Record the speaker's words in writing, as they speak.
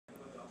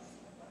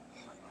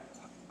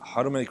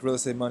How to make real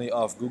estate money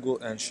off Google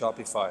and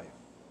Shopify.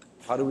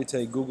 How do we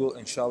take Google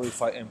and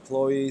Shopify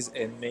employees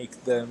and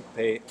make them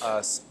pay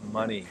us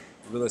money,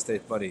 real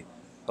estate money?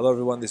 Hello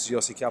everyone, this is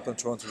Yossi Kaplan,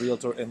 Toronto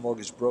Realtor and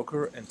mortgage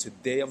broker, and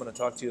today I'm going to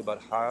talk to you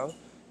about how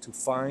to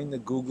find the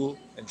Google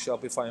and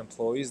Shopify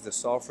employees, the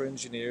software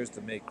engineers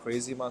that make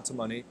crazy amounts of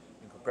money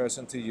in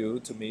comparison to you,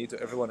 to me, to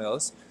everyone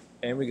else,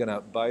 and we're going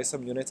to buy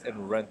some units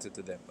and rent it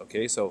to them.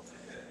 Okay, so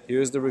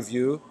here's the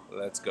review.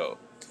 Let's go.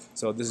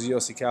 So this is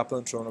Yossi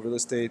Kaplan, Toronto real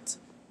estate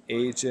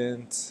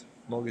agent,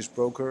 mortgage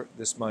broker.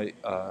 This is my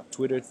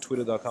Twitter,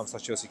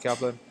 twitter.com/Yossi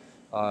Kaplan.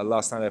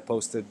 Last night I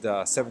posted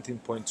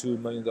 $17.2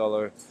 million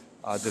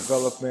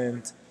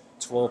development,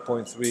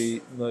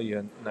 12.3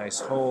 million nice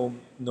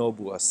home,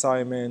 Nobu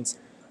assignments.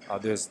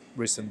 There's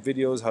recent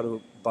videos, how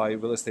to buy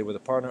real estate with a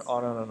partner,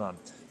 on and on and on.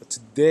 But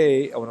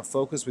today I want to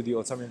focus with you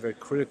on something very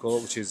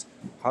critical, which is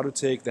how to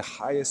take the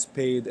highest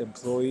paid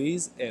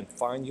employees and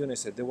find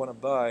units that they want to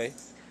buy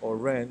or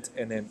rent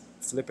and then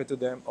flip it to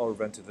them or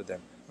rent it to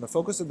them. I'm going to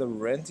focus on the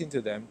renting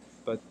to them,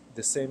 but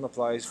the same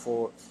applies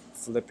for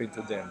flipping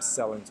to them,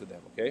 selling to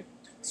them, okay?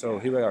 So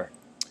here we are.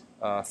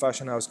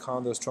 Fashion House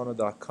Condos,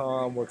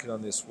 Toronto.com, working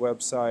on this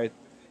website,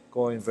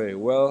 going very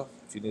well.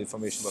 If you need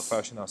information about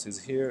Fashion House,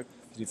 is here.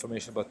 If you need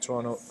information about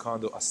Toronto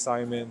condo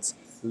assignments,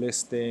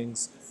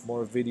 listings,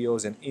 more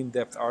videos and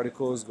in-depth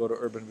articles, go to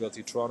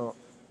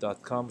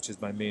urbanrealtytoronto.com, which is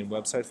my main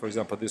website. For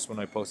example, this one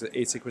I posted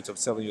 8 secrets of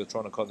selling your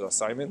Toronto condo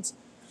assignments.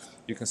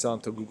 You can sell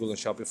them to Google and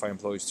Shopify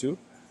employees too.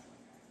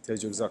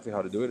 Tells you exactly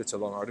how to do it. It's a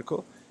long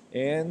article.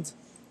 And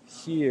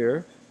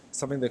here,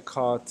 something that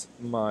caught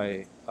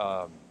my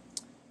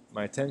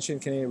attention: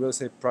 Canadian real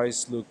estate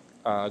price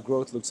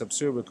growth looks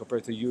absurd when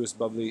compared to U.S.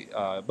 bubbly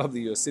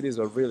U.S. cities,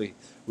 but really,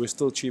 we're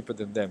still cheaper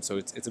than them. So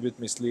it's a bit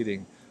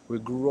misleading. We're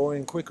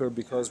growing quicker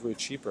because we're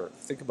cheaper.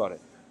 Think about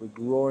it. We're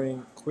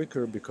growing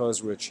quicker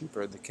because we're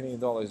cheaper. The Canadian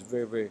dollar is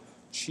very, very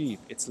cheap.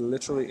 It's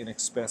literally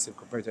inexpensive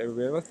compared to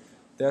everywhere else.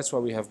 That's why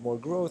we have more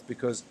growth,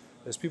 because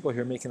there's people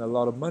here making a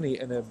lot of money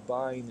and they're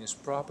buying these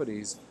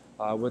properties,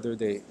 whether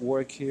they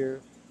work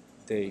here,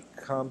 they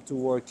come to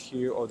work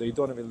here, or they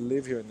don't even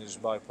live here and they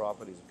just buy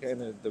properties, okay?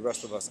 And the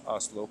rest of us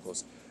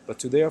locals. But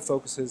today our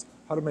focus is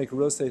how to make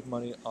real estate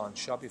money on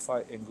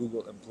Shopify and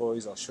Google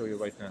employees. I'll show you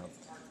right now.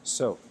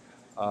 So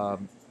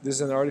this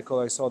is an article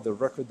I saw, the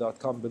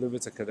record.com, believe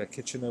it's a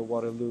Kitchener,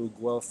 Waterloo,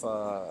 Guelph,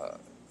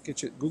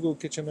 Google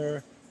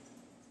Kitchener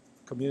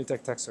Community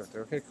Tech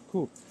Center. Okay,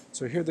 cool.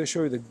 So here they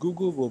show you that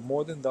Google will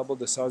more than double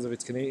the size of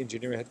its Canadian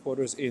engineering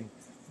headquarters in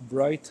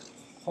Bright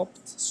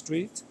Hopt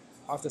Street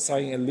after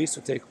signing a lease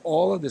to take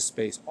all of the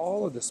space, an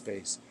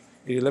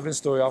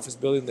 11-story office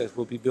building that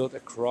will be built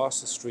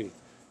across the street.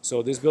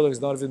 So this building is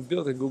not even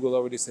built, and Google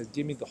already said,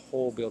 give me the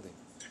whole building.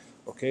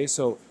 Okay,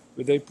 so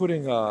they're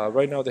putting,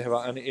 right now they have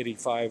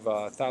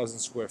 185,000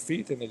 square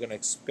feet, and they're going to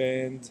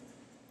expand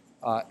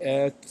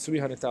at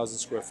 300,000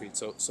 square feet.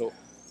 So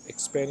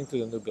expanding to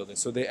the new building.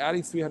 So they're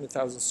adding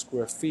 300,000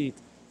 square feet.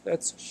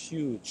 That's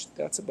huge.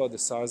 That's about the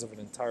size of an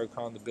entire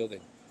condo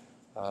building,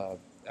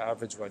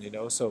 average one, you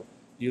know. So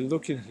you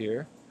look in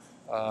here,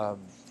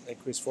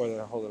 increase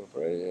further, hold it up,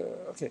 right?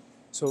 Okay.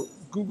 So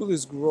Google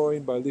is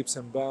growing by leaps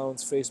and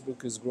bounds.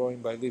 Facebook is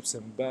growing by leaps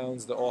and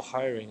bounds. They're all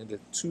hiring. And the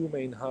two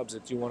main hubs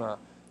that you want to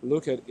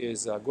look at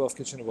is Guelph,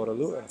 Kitchener,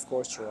 Waterloo, and of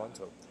course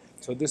Toronto.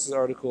 So this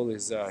article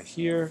is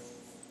here.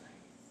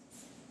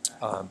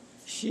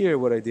 Here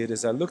what I did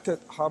is I looked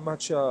at how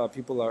much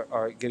people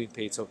are getting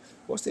paid. So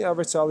what's the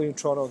average salary in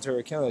Toronto,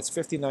 Ontario, Canada? It's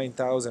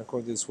 $59,000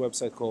 according to this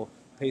website called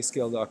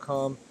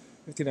payscale.com,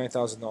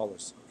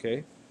 $59,000,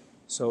 okay?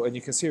 So, and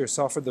you can see here,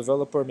 software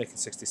developer making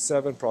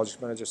 67,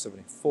 project manager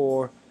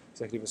 74,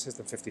 executive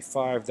assistant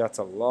 55, that's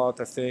a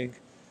lot, I think.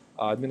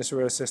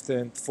 Administrative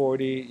assistant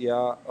 40,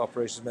 yeah,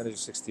 operations manager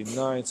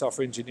 69,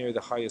 software engineer,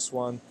 the highest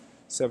one,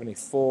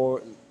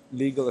 74,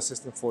 legal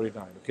assistant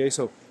 49, okay?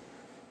 So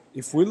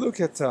if we look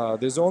at,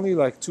 there's only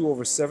like 2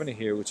 over 70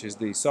 here, which is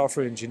the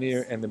software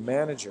engineer and the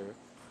manager,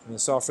 and the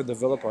software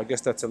developer. I guess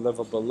that's a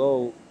level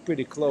below,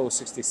 pretty close,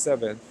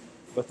 67.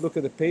 But look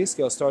at the pay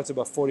scale, starts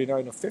about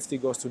 49 or 50,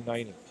 goes to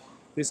 90.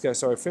 This guy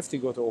started 50,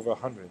 go to over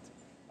 100.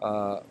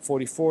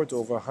 44 to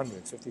over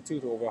 100, 52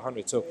 to over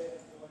 100. So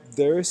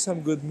there is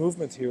some good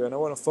movement here, and I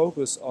want to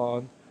focus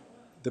on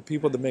the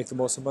people that make the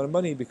most amount of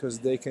money because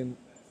they can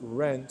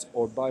rent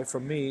or buy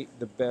from me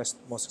the best,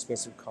 most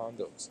expensive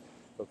condos.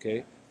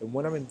 Okay, and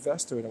when I'm an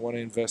investor and I want to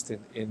invest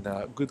in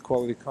a good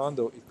quality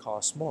condo, it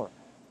costs more.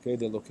 Okay,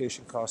 the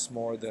location costs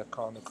more, the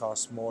condo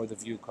costs more, the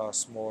view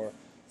costs more,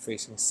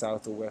 facing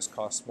south or west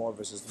costs more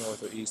versus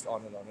north or east,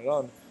 on and on and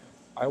on.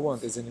 I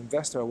want, as an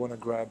investor, I want to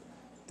grab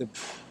the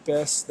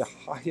best, the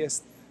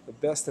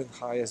best and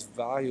highest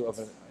value of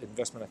an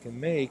investment I can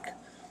make,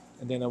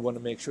 and then I want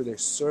to make sure their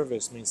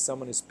service means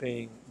someone is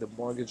paying the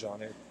mortgage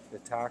on it, the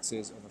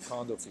taxes, and the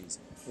condo fees.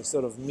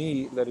 Instead of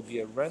me, let it be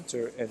a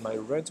renter, and my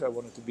renter, I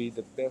want it to be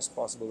the best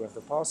possible renter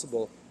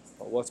possible.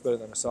 But what's better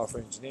than a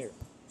software engineer?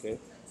 Okay,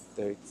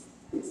 they're,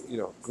 you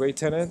know, great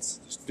tenants,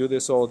 just do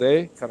this all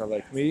day, kind of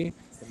like me.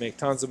 They make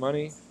tons of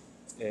money,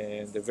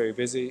 and they're very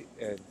busy,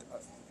 and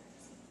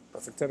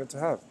perfect tenant to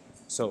have.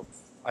 So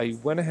I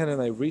went ahead and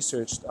I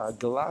researched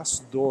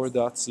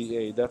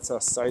glassdoor.ca. That's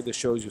a site that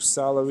shows you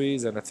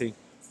salaries, and I think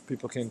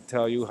people can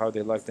tell you how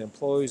they like the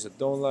employees or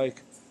don't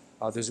like.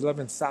 There's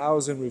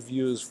 11,000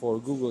 reviews for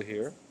Google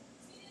here,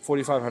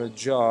 4,500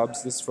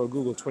 jobs. This is for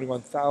Google,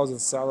 21,000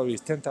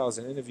 salaries,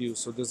 10,000 interviews.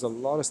 So there's a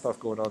lot of stuff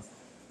going on.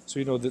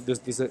 So,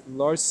 there's a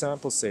large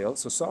sample sale.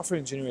 So software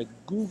engineering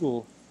at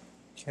Google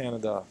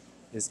Canada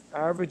is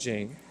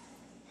averaging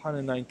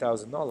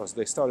 $109,000.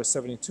 They start at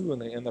 72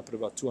 and they end up at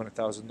about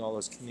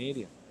 $200,000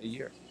 Canadian a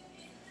year.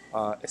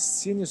 A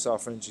senior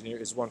software engineer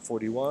is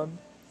 141,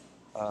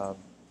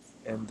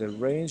 and the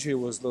range here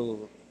was a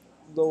little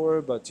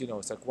lower, but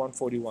it's like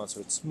 141, so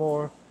it's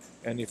more.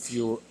 And if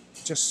you're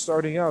just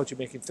starting out, you're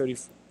making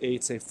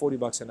 38, say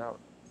 $40 an hour.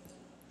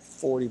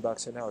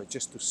 $40 an hour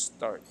just to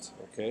start.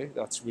 Okay,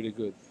 that's really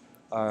good.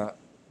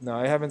 Now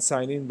I haven't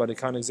signed in, but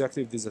account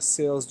executive, these are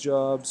sales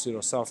jobs.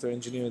 Software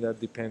engineer, that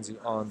depends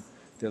on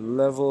the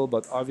level,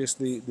 but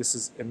obviously this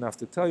is enough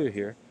to tell you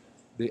here.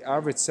 The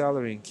average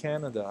salary in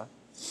Canada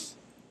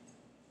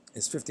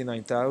is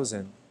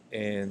 59,000,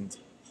 and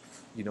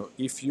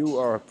if you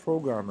are a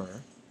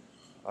programmer,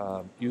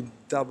 you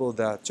double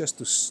that just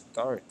to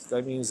start.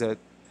 That means that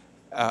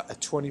a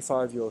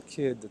 25-year-old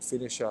kid that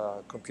finished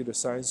a computer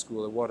science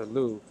school at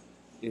Waterloo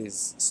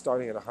is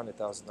starting at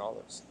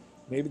 $100,000.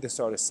 Maybe they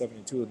start at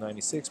 72 or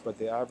 96, but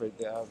they average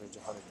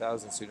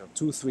 100,000. So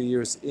 2-3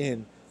 years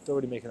in, they're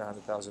already making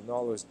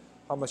 $100,000.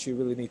 How much you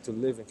really need to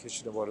live in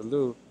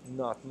Kitchener-Waterloo?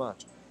 Not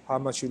much. How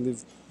much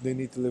they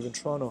need to live in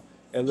Toronto?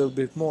 A little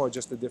bit more,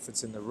 just the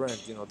difference in the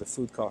rent. The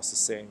food costs the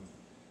same.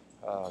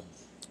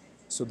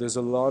 So there's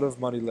a lot of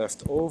money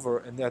left over,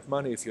 and that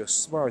money, if you're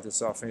smart, and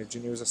software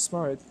engineers are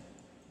smart,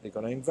 they're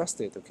gonna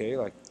invest it. Okay,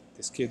 like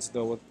these kids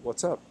know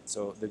what's up,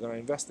 so they're gonna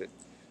invest it.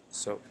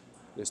 So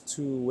there's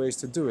two ways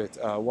to do it.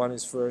 One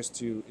is first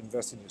to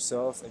invest in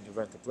yourself and you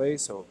rent a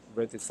place. So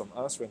rent it from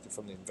us, rent it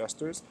from the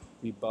investors.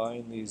 We buy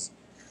in these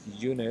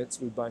units,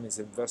 we buy in these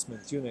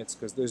investment units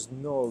because there's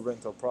no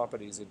rental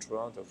properties in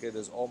Toronto. Okay,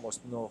 there's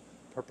almost no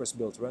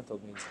purpose-built rental,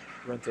 means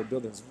rental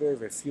buildings, very,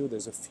 very few.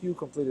 There's a few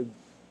completed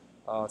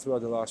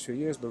throughout the last few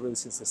years, but really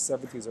since the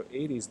 70s or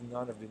 80s,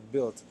 none have been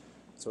built.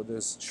 So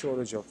there's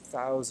shortage of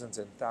thousands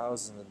and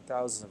thousands and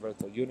thousands of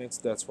rental units.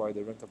 That's why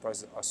the rental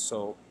prices are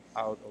so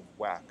out of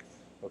whack.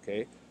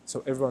 Okay,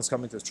 so everyone's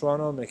coming to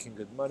Toronto, making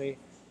good money.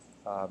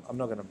 I'm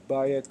not gonna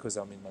buy it because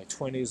I'm in my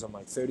 20s or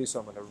my 30s, so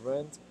I'm gonna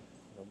rent.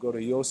 Go to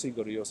Yossi,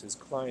 go to Yossi's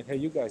client. Hey,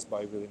 you guys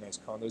buy really nice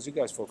condos. You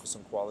guys focus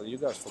on quality. You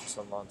guys focus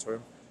on long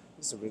term.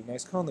 This is a really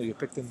nice condo. You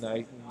picked the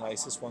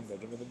nicest one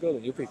bedroom in the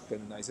building. You picked the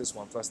nicest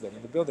 1+ den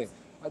in the building.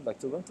 I'd like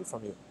to rent it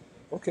from you.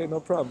 Okay, no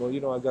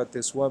problem. Well, I got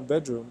this one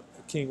bedroom,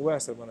 King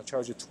West. I'm gonna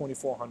charge you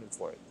 $2,400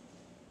 for it.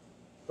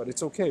 But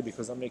it's okay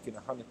because I'm making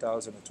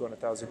 $100,000 or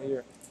 $200,000 a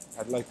year.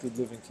 I'd like to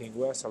live in King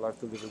West. I like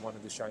to live in one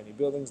of the shiny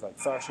buildings like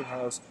Fashion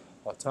House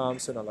or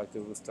Thompson. I like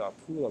the rooftop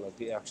pool. I like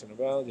the action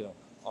around.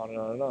 On and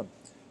on and on.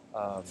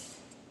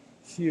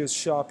 Here's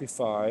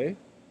Shopify.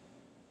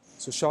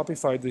 So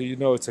Shopify,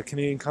 it's a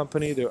Canadian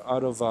company. They're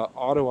out of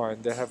Ottawa,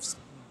 and they have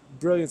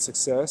brilliant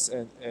success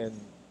and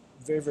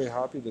very, very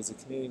happy. There's a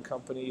Canadian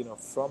company,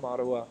 from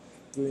Ottawa,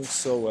 doing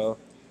so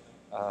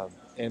well.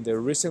 And they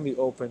recently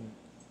opened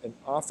an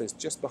office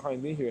just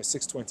behind me here at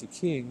 620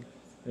 King,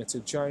 and it's a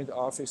giant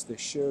office. They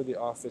share the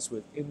office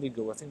with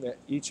Indigo. I think they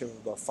each have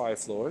about 5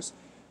 floors.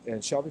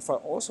 And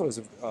Shopify also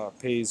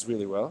pays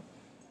really well.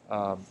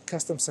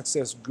 Custom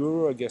Success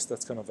Guru, I guess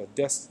that's kind of a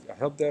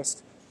help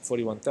desk,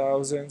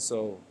 41,000.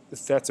 So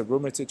that's a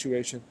roommate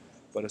situation.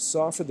 But a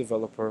software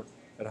developer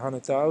at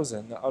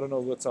 100,000. I don't know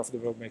what software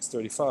developer makes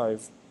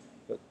 35,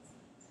 but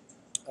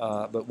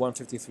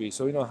 153.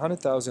 So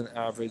 100,000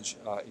 average.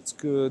 It's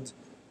good.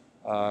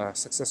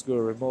 Success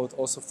Guru Remote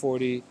also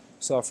 40.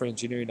 Software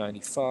Engineering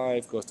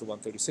 95 goes to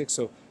 136.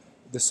 So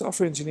the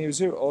software engineers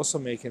here also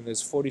making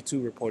this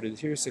 42 reported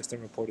here, 16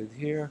 reported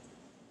here.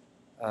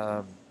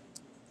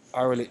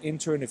 Hourly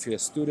intern, if you're a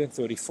student,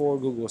 34.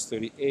 Google was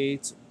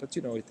 38, but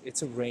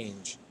it's a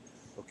range.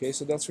 Okay,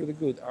 so that's really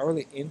good.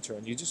 Hourly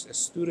intern, you're just a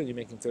student, you're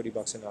making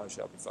 $30 an hour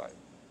Shopify,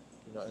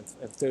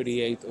 and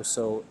 38 or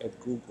so at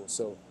Google.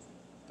 So,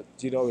 but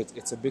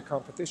it's a big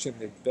competition.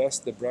 The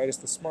best, the brightest,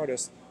 the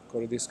smartest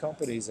go to these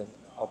companies, and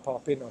I'll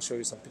pop in. I'll show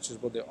you some pictures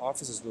of what their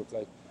offices look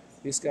like.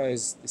 These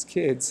guys, these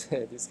kids,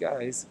 these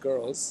guys,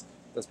 girls,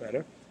 doesn't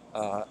matter.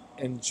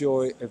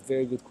 Enjoy a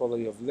very good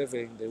quality of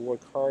living. They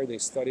work hard, they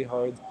study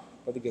hard,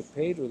 but they get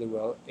paid really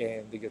well,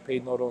 and they get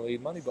paid not only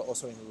in money but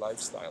also in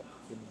lifestyle,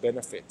 in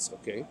benefits.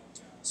 Okay,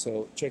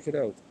 so check it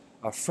out.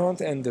 A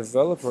front-end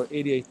developer,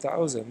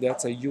 88,000.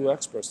 That's a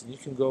UX person. You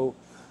can go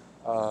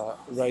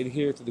right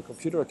here to the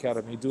Computer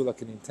Academy, do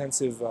like an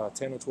intensive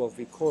 10 or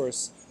 12-week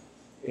course,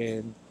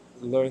 and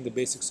learn the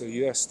basics of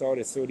UX. Start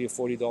at $30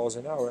 or $40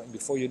 an hour, and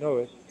before you know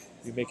it,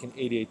 you're making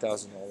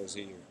 $88,000 a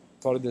year.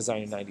 Product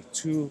designer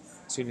 92,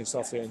 senior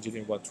software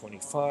engineer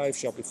 125,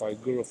 Shopify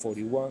Guru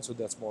 41. So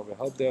that's more of a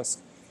help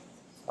desk.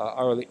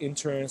 Hourly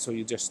intern, so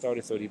you just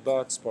started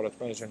 $30.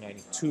 Product manager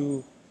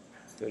 92,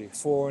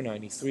 34,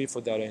 93 for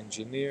data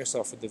engineer,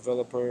 software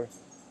developer.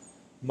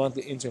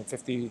 Monthly income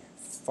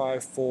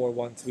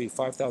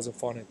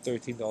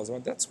 $55,413 a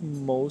month. That's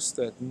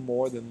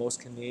more than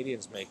most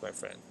Canadians make, my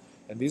friend.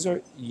 And these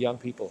are young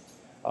people.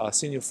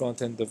 Senior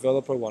front end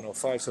developer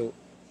 105. So,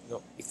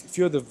 if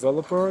you're a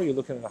developer, you're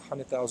looking at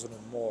 100,000 or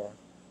more.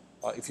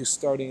 If you're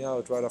starting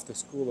out right after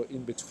school or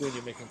in between,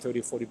 you're making 30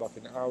 or 40 bucks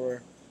an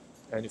hour.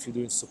 And if you're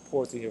doing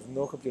support and you have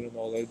no computer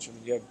knowledge, I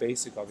mean, you have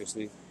basic,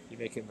 obviously, you're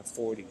making the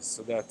 40s.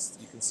 So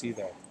you can see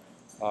that.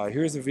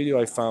 Here's a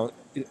video I found.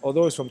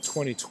 Although it's from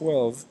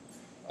 2012,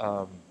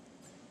 um,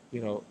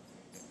 you know,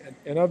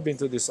 and I've been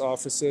to these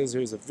offices.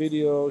 Here's a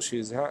video.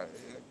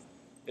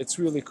 It's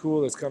really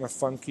cool. It's kind of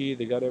funky.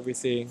 They got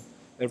everything.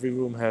 Every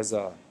room has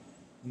a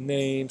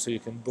name, so you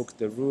can book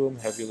the room,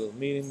 have your little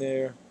meeting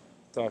there,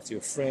 talk to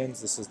your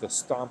friends. This is the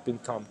Stompin'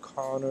 Tom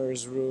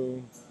Connor's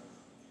room.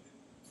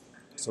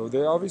 So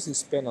they obviously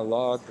spend a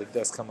lot. The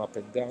desks come up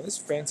and down. It's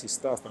fancy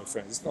stuff, my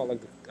friends. It's not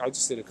like I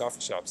just say the coffee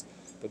shops,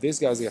 but these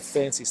guys, they have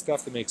fancy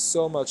stuff. They make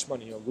so much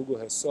money. Google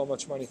has so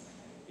much money.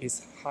 It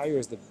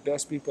hires the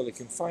best people it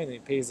can find and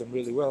it pays them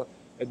really well.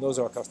 And those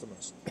are our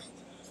customers.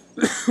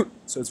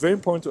 So it's very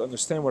important to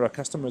understand what our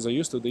customers are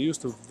used to. They're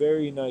used to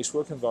very nice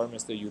work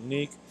environments. They're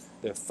unique.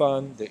 They're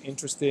fun. They're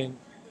interesting.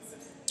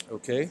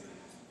 Okay,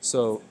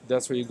 so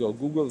that's where you go.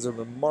 Google is a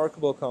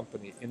remarkable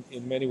company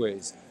in many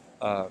ways.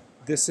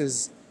 This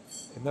is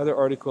another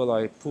article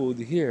I pulled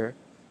here,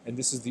 and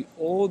this is the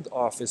old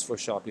office for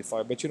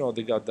Shopify. But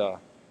they got the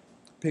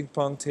ping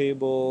pong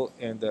table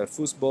and the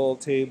foosball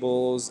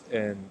tables,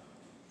 and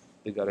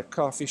they got a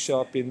coffee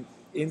shop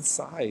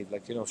inside.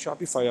 Like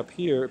Shopify up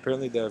here,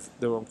 apparently they have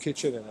their own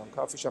kitchen and own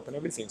coffee shop and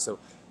everything. So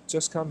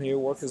just come here,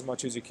 work as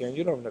much as you can.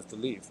 You don't even have to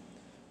leave.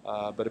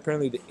 But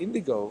apparently the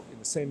Indigo in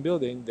the same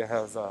building, they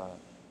have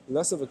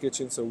less of a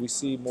kitchen, so we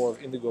see more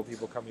of Indigo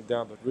people coming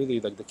down. But really,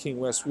 like the King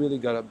West really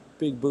got a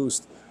big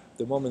boost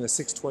the moment the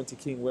 620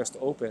 King West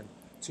opened.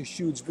 It's a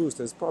huge boost.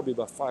 There's probably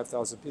about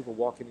 5,000 people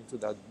walking into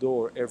that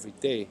door every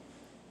day.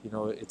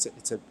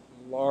 It's a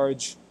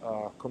large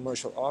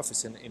commercial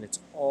office, and it's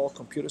all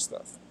computer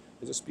stuff.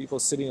 It's just people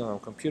sitting on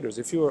computers.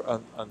 If you're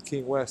on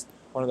King West,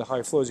 one of the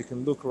high floors, you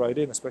can look right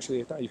in,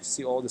 especially at night. You can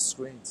see all the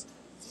screens.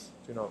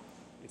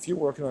 If you're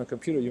working on a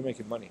computer, you're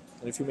making money.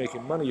 And if you're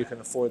making money, you can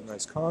afford a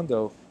nice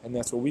condo, and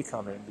that's where we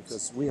come in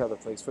because we have a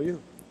place for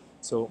you.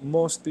 So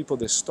most people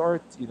that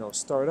start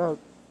out,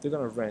 they're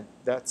going to rent.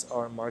 That's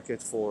our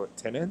market for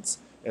tenants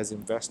as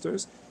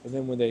investors. And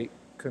then when they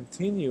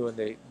continue and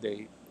they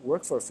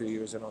work for a few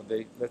years,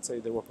 let's say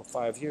they work for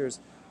 5 years,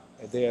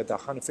 and they're at the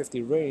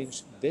 150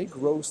 range, they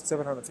gross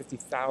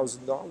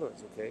 $750,000,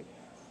 okay?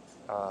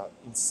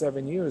 In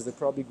 7 years, they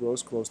probably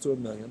gross close to $1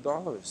 million.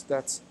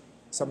 That's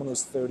someone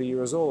who's 30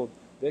 years old.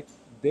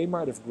 They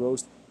might have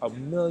grossed $1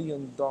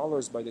 million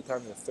by the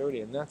time they're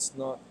 30, and that's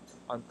not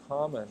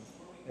uncommon.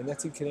 And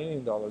that's in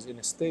Canadian dollars. In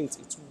the States,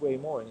 it's way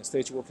more. In the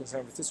States, you work in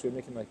San Francisco, you're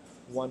making like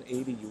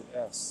 180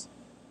 US.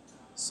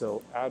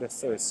 So out of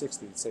 60,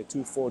 let's say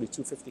 240,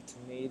 250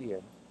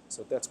 Canadian.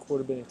 So that's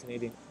 $250 million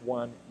Canadian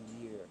 1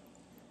 year.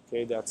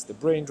 Okay, that's the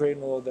brain drain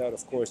and all of that.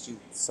 Of course,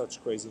 such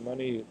crazy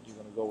money, you're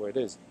going to go where it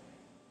is.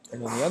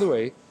 And then the other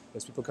way,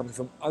 there's people coming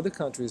from other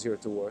countries here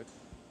to work.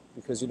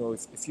 Because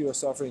if you're a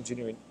software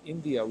engineer in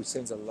India, which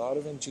sends a lot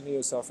of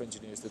software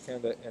engineers to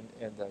Canada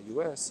and the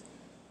US,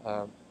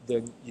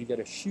 then you get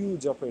a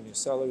huge upgrade in your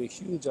salary,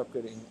 huge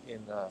upgrade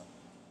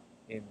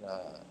in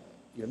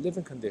your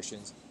living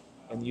conditions,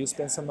 and you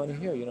spend some money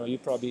here. You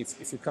probably,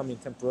 if you come in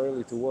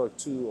temporarily to work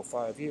 2 or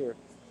 5 years,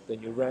 then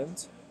you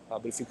rent.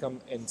 But if you come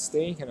and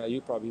stay in Canada,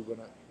 you're probably going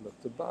to look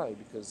to buy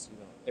because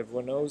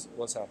everyone knows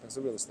what's happens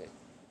to real estate.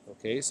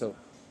 Okay, so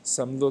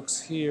some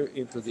looks here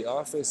into the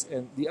office.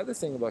 And the other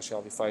thing about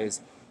Shopify is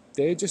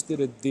they just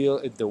did a deal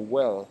at the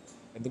Well,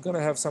 and they're going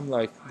to have some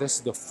this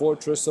is the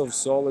Fortress of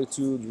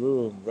Solitude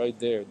room right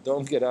there.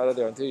 Don't get out of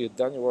there until you've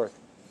done your work.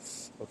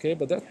 Okay,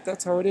 but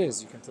that's how it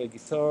is. You can play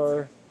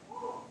guitar.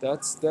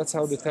 That's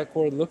how the tech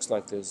world looks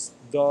like. There's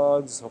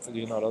dogs. Hopefully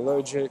you're not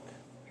allergic.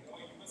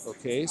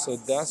 Okay, so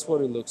that's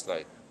what it looks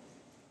like.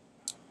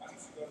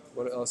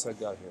 What else I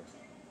got here?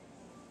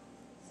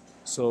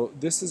 So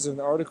this is an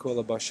article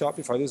about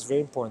Shopify. This is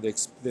very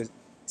important. They're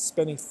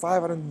spending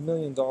 $500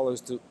 million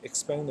to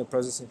expand their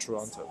presence in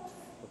Toronto.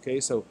 Okay,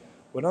 so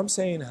when I'm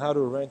saying how to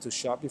rent to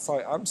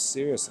Shopify, I'm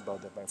serious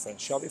about that, my friend.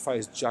 Shopify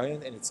is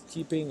giant, and it's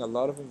keeping a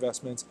lot of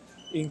investments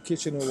in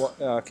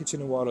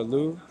Kitchener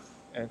Waterloo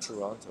and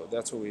Toronto.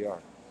 That's where we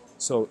are.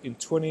 So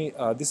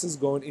this is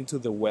going into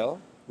the Well,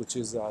 which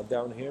is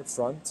down here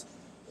front.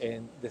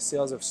 And the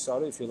sales have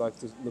started. If you'd like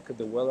to look at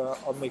the Well,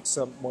 I'll make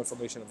some more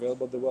information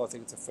available at the Well. I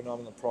think it's a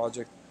phenomenal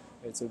project.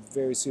 It's a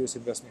very serious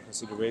investment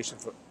consideration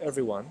for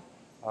everyone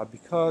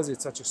because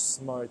it's such a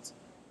smart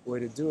way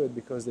to do it,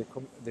 because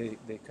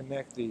they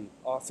connect the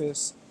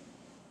office,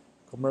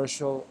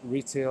 commercial,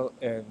 retail,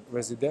 and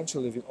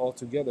residential living all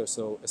together.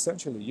 So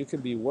essentially, you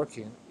can be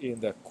working in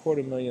the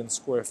 250,000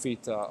 square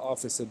feet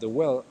office at the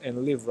Well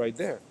and live right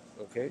there,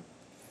 okay?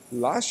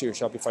 Last year,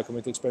 Shopify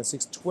committed to expand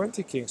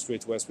 620 King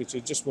Street West, which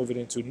they're just moving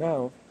into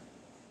now,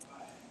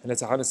 and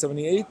it's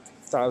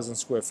 178,000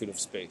 square feet of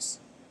space.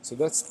 So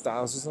that's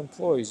thousands of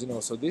employees,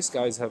 So these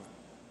guys have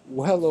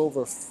well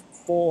over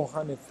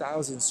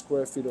 400,000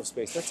 square feet of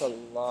space. That's a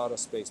lot of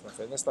space, my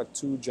friend. That's like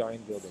 2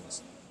 giant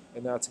buildings.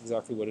 And that's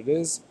exactly what it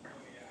is.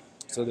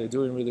 So they're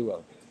doing really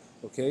well.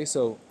 Okay,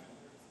 so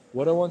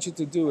what I want you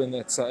to do, and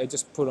that's I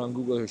just put on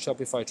Google here,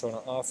 Shopify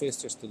Toronto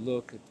office, just to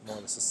look. It's more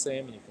or less the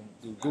same. And you can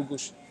do Google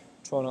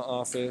Toronto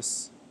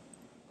office,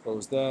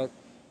 close that.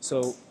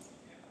 So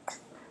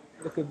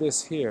look at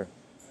this here.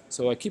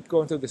 So I keep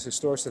going through this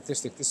historic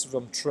statistic. This is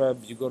from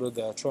TREB. You go to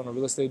the Toronto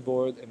Real Estate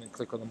Board and then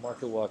click on the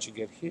Market Watch. You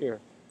get here.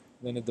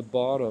 And then at the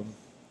bottom,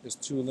 there's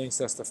 2 links.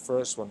 That's the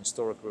first one,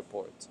 historic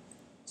report.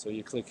 So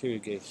you click here, you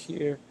get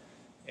here.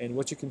 And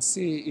what you can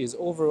see is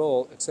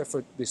overall, except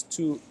for these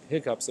 2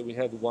 hiccups that we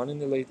had, one in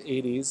the late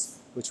 80s,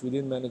 which we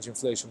didn't manage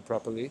inflation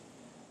properly,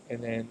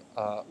 and then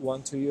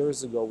 2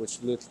 years ago, which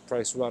let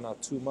price run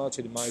out too much.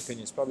 And in my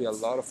opinion, it's probably a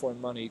lot of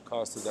foreign money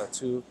costed that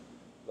too,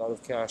 a lot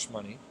of cash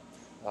money.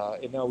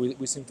 And now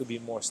we seem to be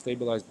more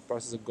stabilized. The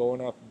prices are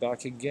going up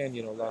back again.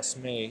 Last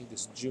May,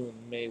 this June,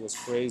 May was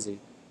crazy.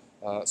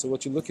 So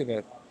what you're looking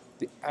at,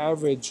 the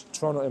average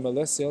Toronto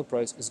MLS sale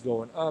price is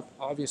going up.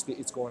 Obviously,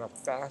 it's going up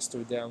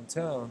faster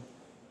downtown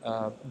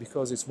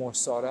because it's more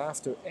sought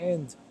after.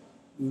 And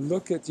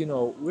look at,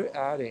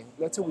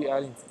 let's say we're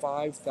adding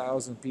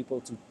 5,000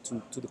 people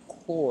to the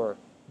core,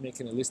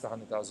 making at least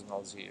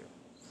 $100,000 a year.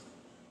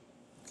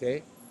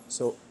 Okay,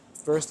 so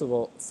first of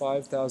all,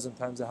 5,000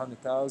 times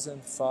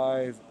 100,000,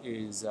 5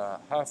 is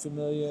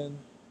 $500,000,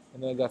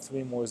 and then I got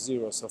 3 more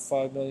zeros, so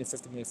 5 million,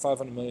 50 million,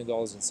 $500 million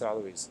in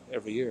salaries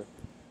every year,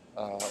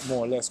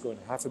 more or less, going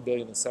 $500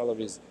 million in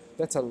salaries.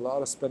 That's a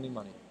lot of spending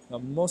money. Now,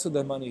 most of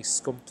that money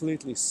is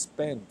completely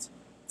spent,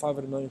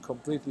 500 million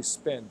completely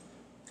spent.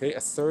 Okay, a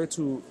third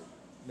to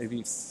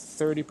maybe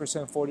 30%,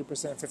 40%,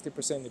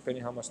 50%,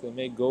 depending how much they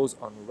make, goes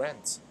on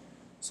rent.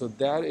 So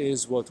that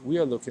is what we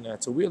are looking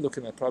at. So we are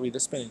looking at probably they're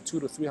spending $200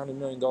 to $300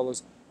 million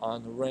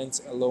on rent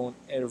alone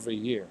every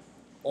year.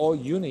 All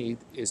you need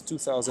is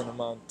 $2,000 a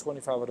month,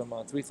 $2,500 a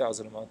month, $3,000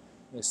 a month.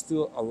 And there's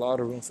still a lot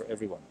of room for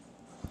everyone.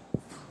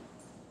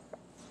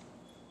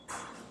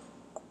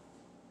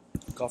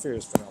 Coffee here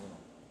is phenomenal.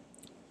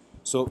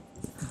 So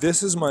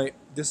this is my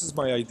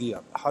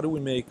idea. How do we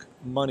make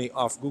money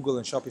off Google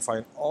and Shopify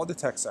and all the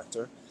tech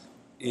sector?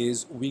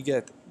 Is we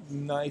get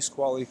nice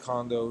quality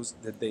condos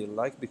that they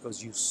like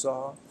because you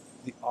saw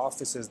the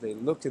offices they're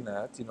looking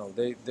at.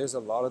 There's a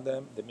lot of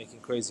them. They're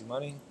making crazy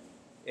money,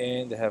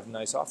 and they have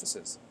nice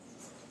offices.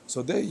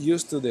 So they're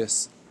used to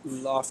this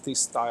lofty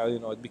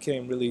style. It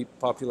became really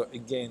popular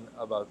again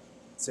about,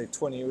 say,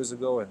 20 years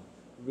ago, and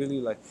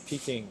really like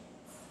peaking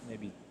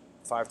maybe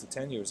 5 to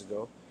 10 years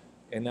ago.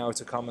 And now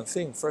it's a common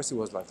thing. First it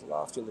was like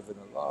loft, you live in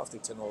a loft,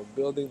 it's an old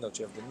building, don't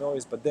you have the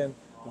noise, but then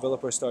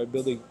developers started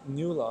building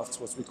new lofts,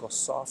 what we call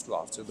soft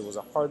lofts. So there was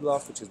a hard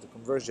loft, which is the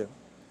conversion,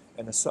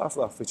 and a soft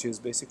loft, which is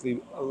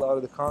basically a lot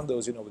of the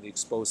condos, with the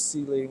exposed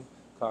ceiling,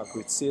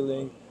 concrete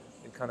ceiling,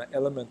 and kind of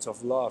elements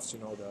of lofts,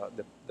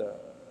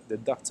 the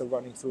ducts are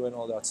running through and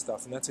all that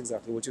stuff, and that's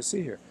exactly what you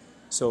see here.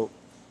 So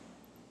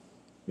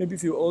maybe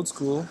if you're old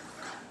school,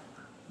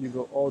 you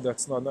go, oh,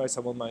 that's not nice, I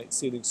want my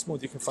ceiling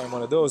smooth. You can find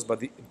one of those, but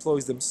the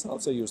employees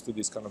themselves are used to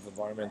this kind of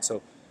environment.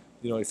 So,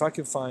 if I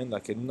can find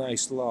like a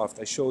nice loft,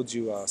 I showed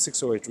you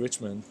 608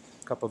 Richmond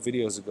a couple of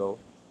videos ago.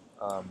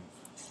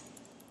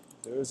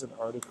 There is an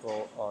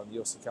article on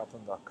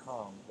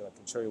yossikaplin.com that I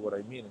can show you what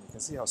I mean, and you can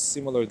see how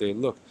similar they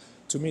look.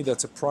 To me,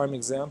 that's a prime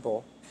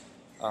example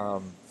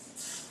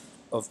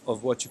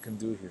of what you can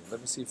do here. Let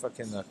me see if I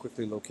can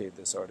quickly locate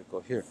this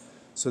article here.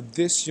 So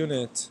this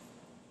unit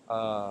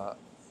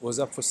was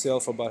up for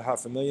sale for about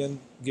 $500,000,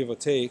 give or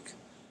take,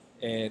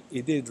 and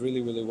it did really,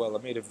 really well.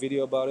 I made a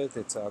video about it.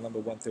 It's number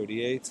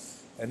 138,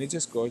 and it's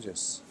just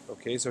gorgeous.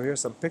 Okay, so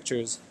here's some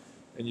pictures,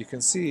 and you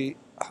can see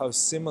how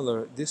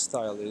similar this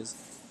style is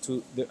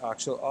to the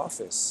actual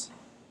office.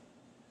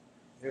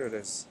 Here it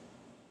is.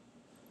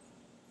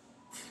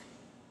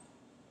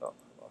 Oh,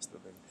 I lost the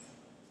link.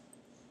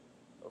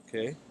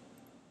 Okay,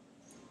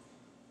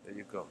 there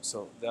you go.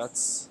 So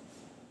that's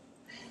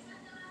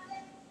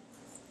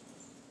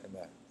and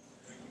that.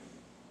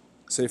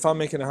 So if I'm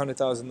making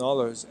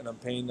 $100,000 and I'm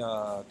paying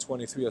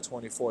 23 or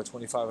 24,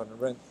 25 on the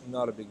rent,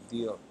 not a big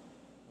deal.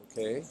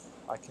 Okay,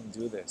 I can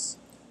do this.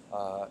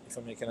 If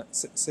I'm making,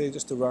 say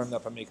just to round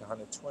up, I'm making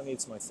 120.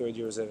 It's my 3rd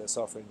year as a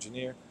software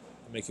engineer.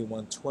 I'm making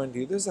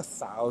 120. There's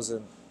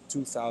 1,000,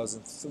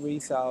 2,000,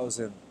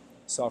 3,000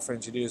 software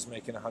engineers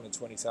making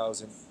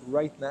 120,000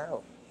 right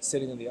now,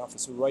 sitting in the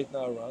office right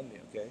now around me.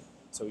 Okay,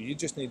 so you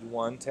just need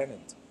one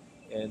tenant,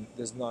 and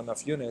there's not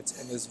enough units,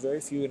 and there's very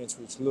few units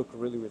which look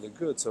really, really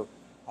good. So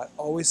I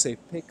always say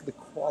pick the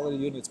quality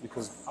units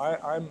because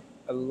I'm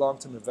a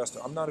long-term investor.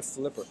 I'm not a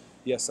flipper.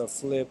 Yes, I've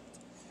flipped.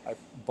 I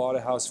bought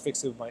a house,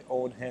 fixed it with my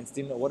own hands.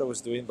 Didn't know what I was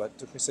doing, but it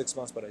took me 6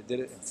 months, but I did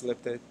it and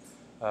flipped it.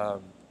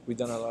 We've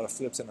done a lot of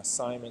flips and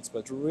assignments,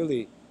 but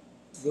really,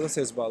 real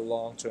estate is about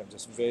long-term,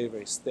 just very,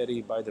 very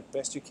steady. Buy the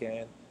best you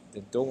can,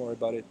 then don't worry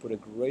about it. Put a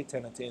great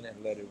tenant in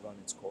and let it run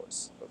its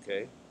course,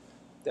 okay?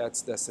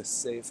 That's the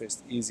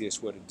safest,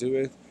 easiest way to do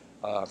it.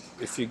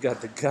 If you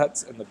got the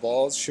guts and the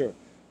balls, sure,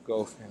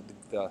 go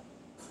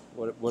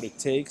what it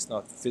takes,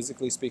 not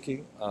physically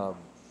speaking.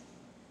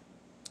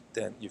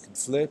 Then you can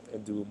flip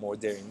and do more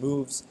daring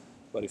moves.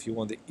 But if you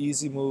want the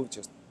easy move,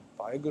 just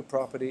buy a good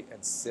property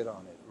and sit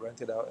on it,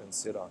 rent it out and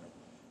sit on it.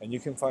 And you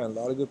can find a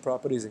lot of good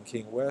properties in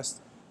King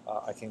West.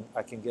 I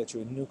can get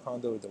you a new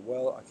condo with a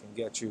well. I can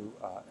get you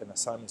an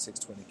assignment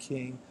 620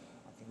 King.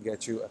 I can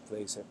get you a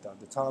place at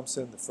the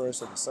Thompson, the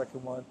first or the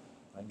second one.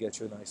 I can get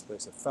you a nice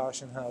place at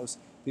Fashion House.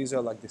 These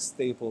are like the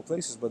staple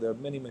places, but there are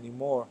many, many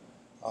more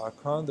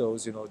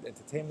condos. You know, the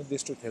entertainment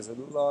district has a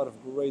lot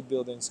of great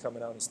buildings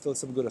coming out and still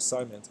some good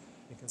assignments.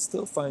 You can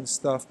still find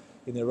stuff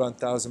in around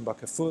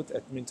 $1,000 a foot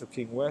at Minto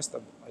King West.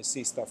 I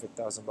see stuff at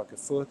 $1,000 a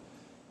foot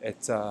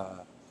at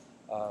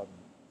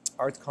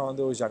Art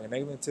Condos, Young and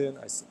Eglinton.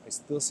 I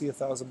still see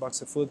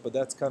 $1,000 a foot, but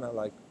that's kind of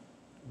like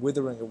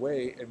withering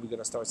away, and we're going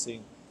to start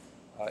seeing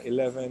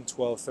 11,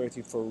 12,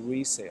 13 for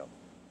resale.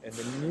 And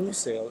the new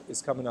sale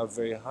is coming out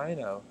very high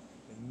now.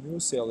 The new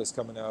sale is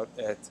coming out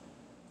at,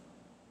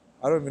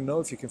 I don't even know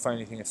if you can find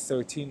anything at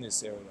 13 in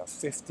this area,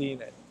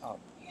 15 and up.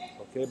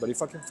 Okay, but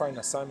if I can find an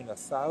assignment at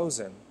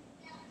 1,000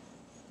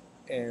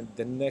 and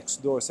the next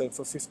door selling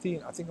for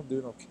 15, I think I'm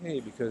doing okay,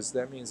 because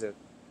that means that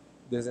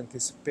there's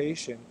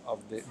anticipation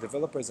of the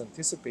developers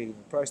anticipating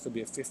the price to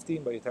be at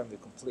 15 by the time they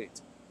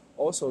complete.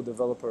 Also,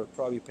 developer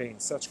probably paying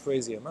such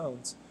crazy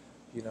amounts,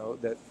 you know,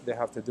 that they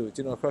have to do it.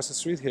 You know, across the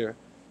street here,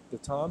 the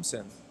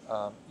Thompson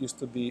used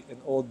to be an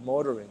old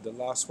motor inn, the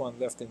last one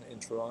left in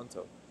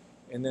Toronto.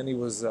 And then it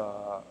was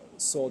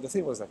sold, I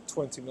think it was like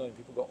 20 million.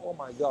 People go, oh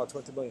my God,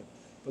 20 million.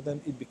 But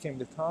then it became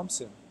the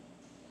Thompson.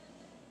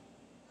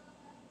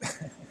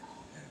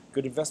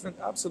 Good investment?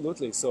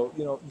 Absolutely. So,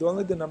 you know, don't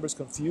let the numbers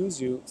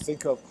confuse you.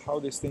 Think of how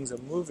these things are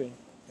moving,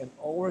 and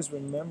always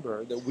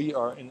remember that we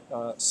are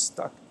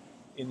stuck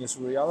in this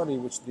reality,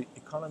 which the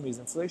economy is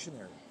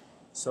inflationary.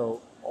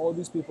 So all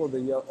these people, they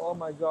yell, oh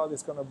my God,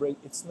 it's going to break.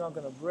 It's not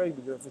going to break,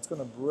 because if it's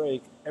going to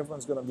break,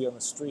 everyone's going to be on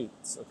the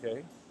streets,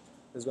 okay?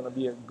 There's going to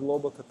be a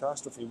global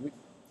catastrophe.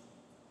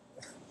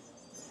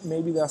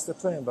 Maybe that's the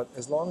plan, but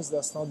as long as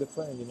that's not the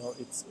plan, you know,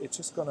 it's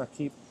just going to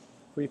keep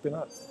creeping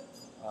up.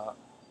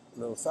 A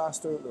little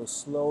faster, a little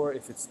slower.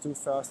 If it's too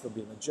fast, there'll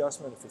be an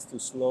adjustment. If it's too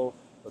slow,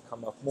 it'll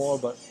come up more.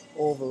 But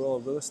overall,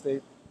 real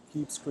estate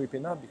keeps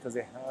creeping up because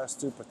it has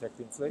to protect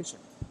the inflation.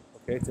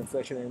 Okay, it's an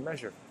inflationary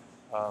measure.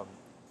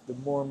 The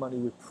more money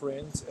we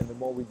print and the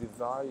more we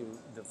devalue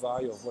the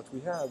value of what we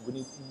have, we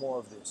need more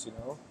of this, you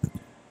know.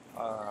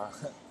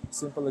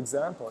 Simple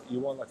example, you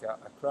want like a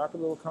crappy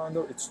little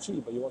condo, it's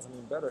cheap, but you want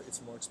something better,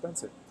 it's more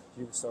expensive.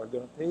 You start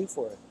going to pay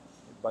for it.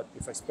 But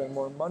if I spend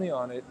more money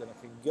on it, then I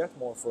can get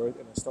more for it,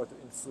 and I start to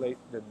inflate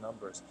the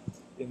numbers.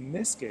 In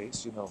this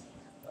case, you know,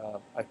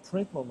 I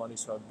print more money,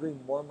 so I bring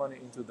more money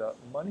into the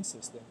money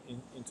system,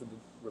 into the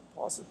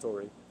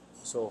repository.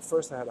 So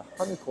first I had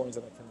 100 coins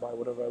and I can buy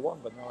whatever I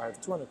want, but now I have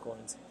 200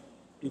 coins.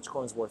 Each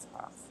coin's worth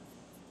half.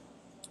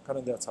 Kind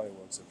of that's how it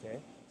works, okay?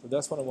 So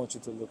that's what I want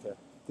you to look at.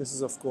 This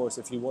is, of course,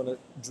 if you want to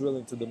drill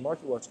into the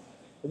market watch.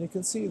 And you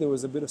can see there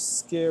was a bit of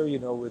scare, you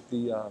know, with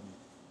the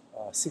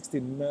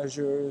 16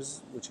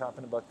 measures, which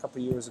happened about a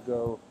couple of years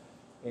ago,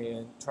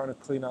 and trying to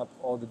clean up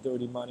all the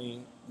dirty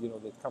money, you know,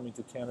 that come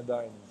into Canada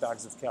and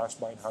bags of cash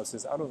buying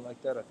houses. I don't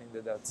like that. I think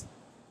that that's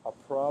a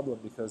problem,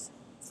 because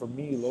for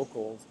me,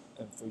 locals,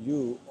 and for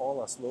you,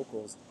 all us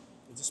locals,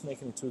 it's just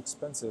making it too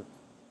expensive.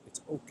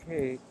 It's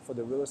okay for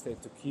the real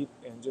estate to keep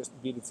and just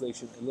beat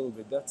inflation a little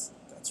bit. That's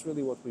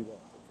really what we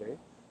want, okay?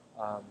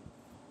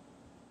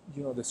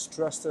 You know, the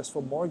stress test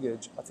for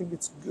mortgage, I think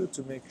it's good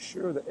to make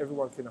sure that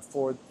everyone can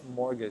afford a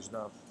mortgage.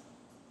 Now,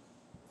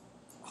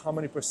 how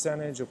many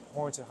percentage or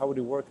points, or how would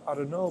it work? I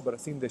don't know, but I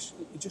think it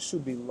just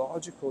should be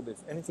logical that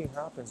if anything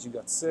happens, you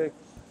got sick,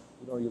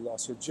 you know, you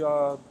lost your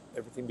job,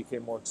 everything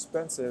became more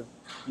expensive,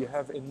 you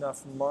have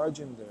enough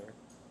margin there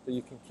that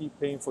you can keep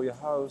paying for your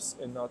house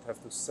and not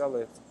have to sell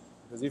it.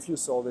 Because if you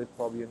sold it,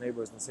 probably your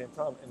neighbor is in the same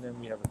time, and then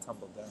we have a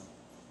tumble down.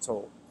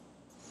 So,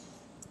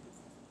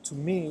 to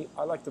me,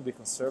 I like to be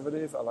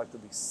conservative, I like to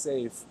be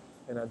safe,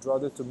 and I'd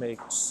rather to make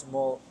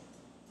small,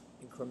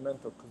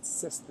 incremental,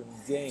 consistent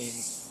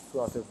gains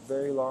throughout a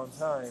very long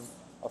time.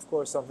 Of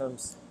course,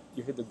 sometimes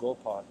you hit the goal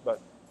pot, but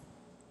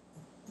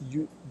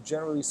you,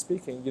 generally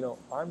speaking, you know,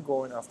 I'm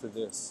going after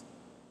this.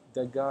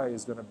 That guy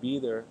is going to be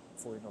there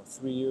for, you know,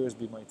 3 years,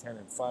 be my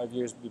tenant, 5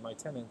 years, be my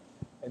tenant,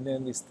 and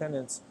then these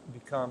tenants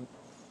become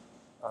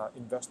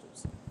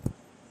investors.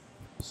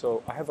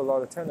 So I have a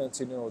lot of tenants,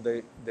 you know,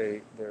 they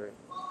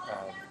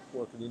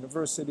work at the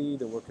university,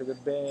 they work at the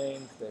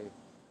bank, they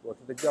work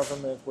at the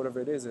government, whatever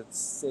it is. It's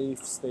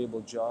safe, stable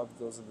jobs.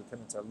 Those are the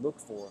tenants I look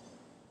for.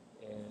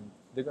 And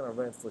they're going to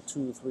rent for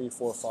 2, 3,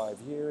 4,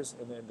 5 years,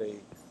 and then they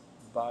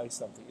buy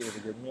something. Either they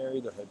get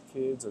married or had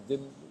kids or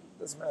didn't. It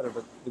doesn't matter,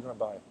 but they're going to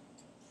buy.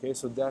 Okay,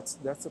 so that's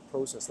the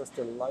process. That's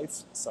the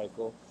life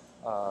cycle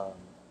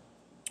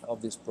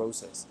of this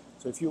process.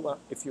 So if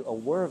you're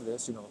aware of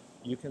this, you know,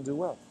 you can do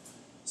well.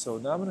 So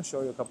now I'm going to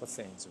show you a couple of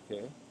things,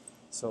 okay?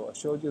 So I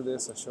showed you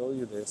this, I showed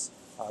you this.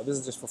 This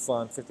is just for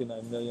fun,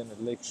 59 million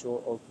at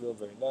Lakeshore, Yorkville,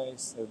 very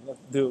nice. Has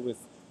nothing to do with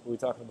what we're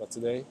talking about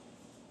today.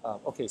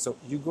 Okay, so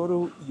you go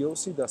to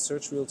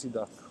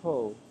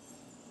yossi.searchrealty.co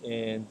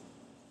and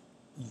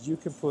you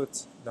can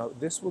put, now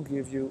this will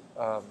give you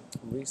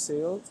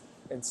resale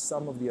and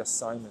some of the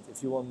assignment.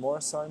 If you want more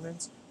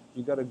assignments,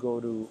 you got to go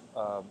to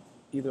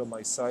either of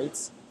my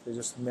sites. They're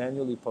just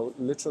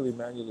literally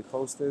manually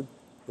posted.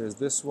 There's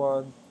this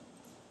one,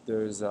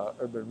 there's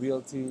Urban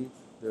Realty,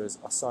 there's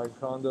Assigned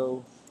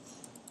Condo.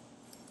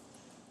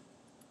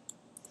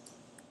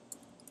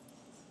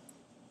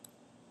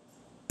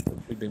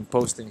 We've been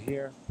posting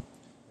here.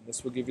 And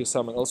this will give you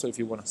some. And also, if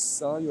you want to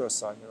sell your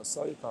assignment or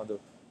sell your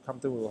condo,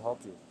 Compton will help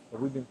you. But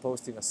we've been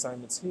posting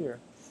assignments here,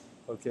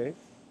 okay,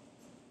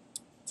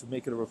 to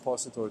make it a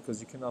repository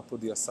because you cannot put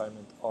the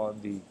assignment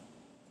on the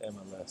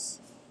MLS,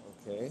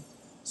 okay?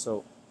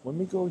 So when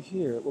we go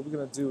here, what we're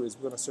going to do is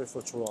we're going to search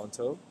for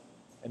Toronto,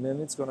 and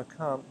then it's going to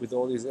come with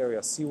all these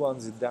areas. C1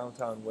 is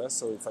downtown west,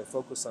 so if I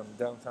focus on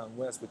downtown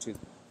west, which is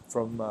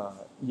from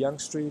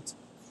Yonge Street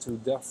to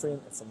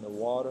Dufferin, and from the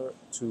water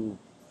to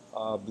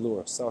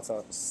Bloor, south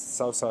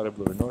side of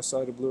Bloor. North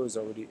side of Bloor is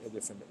already a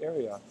different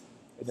area.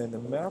 And then the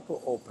map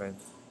will open,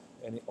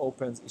 and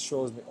it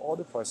shows me all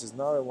the prices.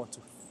 Now I want to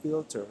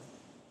filter.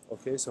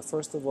 Okay, so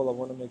first of all, I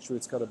want to make sure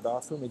it's got a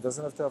bathroom. It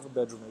doesn't have to have a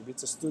bedroom. Maybe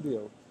it's a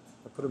studio.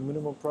 I put a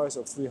minimum price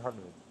of 300.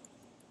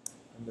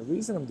 And the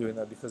reason I'm doing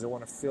that because I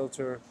want to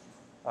filter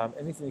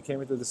anything that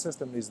came into the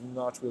system is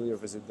not really a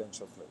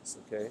residential place.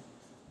 Okay,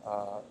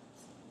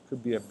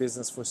 could be a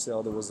business for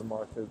sale that was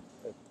marketed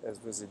as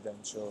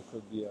residential.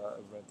 Could be a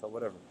rental,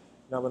 whatever.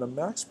 Now, with a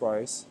max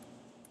price,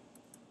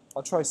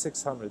 I'll try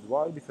 600.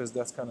 Why? Because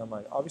that's kind of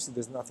my, obviously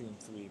there's nothing in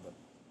 3, but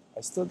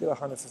I still get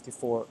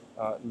 154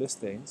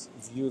 listings.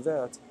 View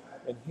that,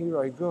 and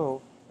here I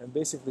go, and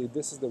basically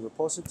this is the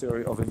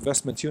repository of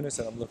investment units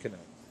that I'm looking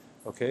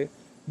at. Okay,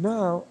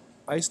 now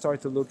I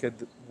start to look at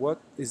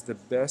what is the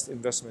best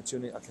investment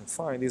unit I can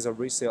find. These are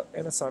resale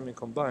and assignment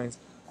combined.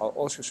 I'll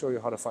also show you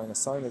how to find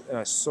assignment, and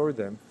I sort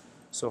them.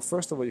 So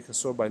first of all, you can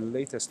sort by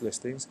latest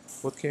listings.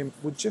 What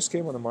just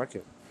came on the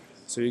market.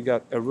 So you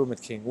got a room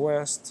at King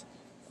West,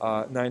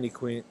 90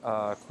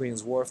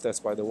 Queens Wharf. That's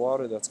by the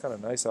water. That's kind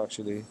of nice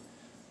actually.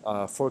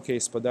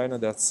 4K Spadina,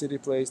 that's City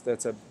Place.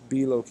 That's a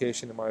B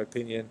location in my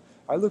opinion.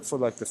 I look for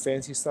like the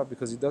fancy stuff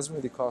because it doesn't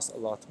really cost a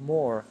lot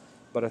more,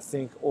 but I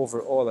think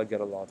overall I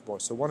get a lot more.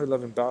 So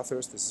 111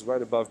 Bathurst, this is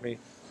right above me.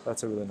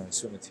 That's a really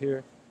nice unit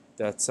here.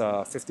 That's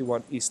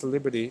 51 East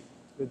Liberty.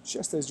 But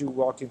just as you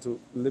walk into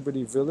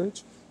Liberty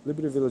Village,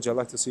 I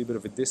like to see a bit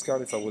of a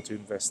discount if I were to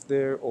invest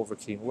there over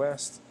King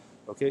West.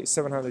 Okay,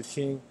 700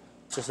 King,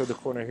 just at the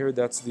corner here.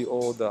 That's the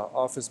old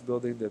office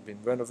building that's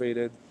been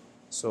renovated.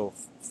 So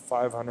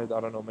 500, I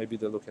don't know, maybe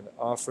they're looking at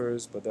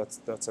offers, but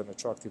that's an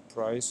attractive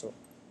price. So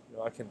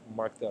I can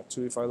mark that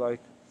too if I like.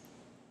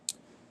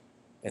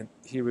 And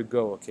here we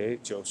go, okay,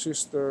 Joe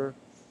Schuster,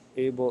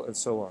 Able, and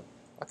so on.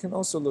 I can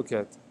also look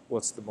at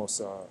what's the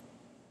most,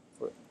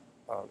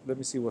 let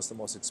me see what's the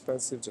most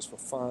expensive just for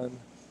fun.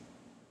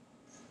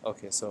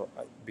 Okay, so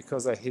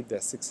because I hit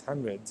that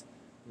 600,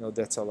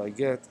 that's all I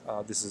get.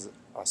 This is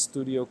a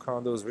studio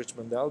condos,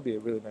 Richmond. That'll be a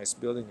really nice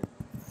building.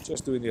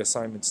 Just doing the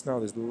assignments now.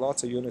 There's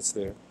lots of units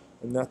there,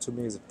 and that to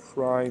me is a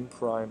prime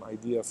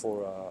idea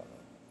for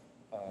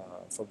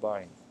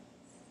buying.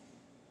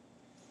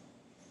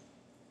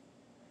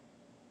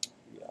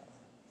 Yeah.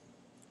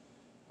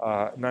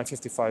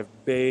 955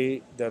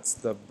 Bay. That's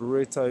the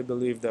Brit, I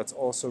believe. That's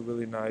also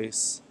really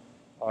nice.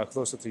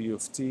 Closer to U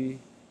of T.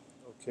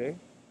 Okay.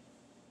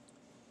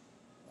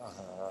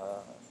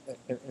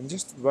 And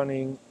just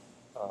running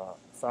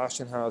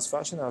Fashion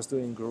House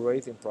doing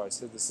great in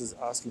prices. This is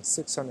asking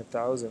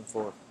 600,000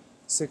 for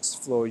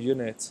 6-floor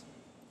unit,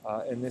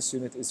 and this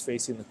unit is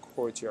facing the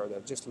courtyard.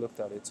 I've just looked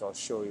at it, so I'll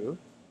show you.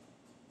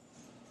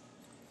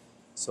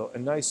 So a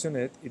nice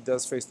unit. It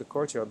does face the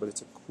courtyard, but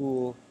it's a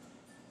cool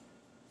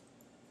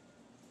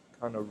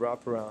kind of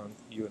wraparound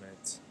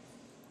unit.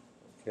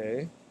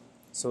 Okay,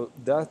 so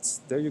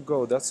there you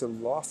go. That's a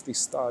lofty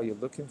style you're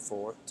looking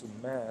for to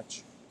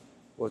match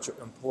what your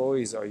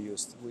employees are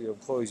used to. Your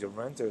employees, your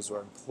renters are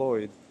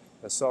employed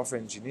as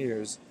software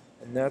engineers,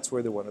 and that's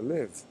where they want to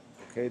live.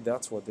 Okay,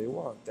 that's what they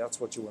want.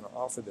 That's what you want to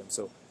offer them.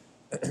 So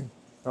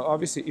now,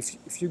 obviously,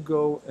 if you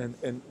go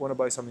and want to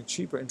buy something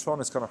cheaper, in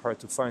Toronto it's kind of hard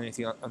to find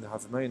anything under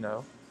 $500,000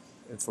 now,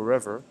 and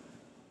forever.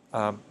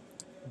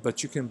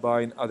 But you can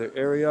buy in other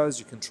areas.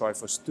 You can try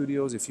for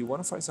studios. If you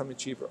want to find something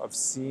cheaper, I've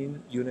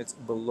seen units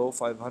below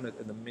 500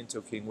 in the Minto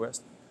King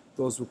West.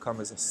 Those will come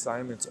as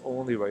assignments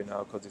only right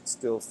now because it's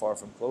still far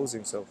from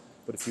closing. So,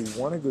 but if you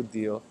want a good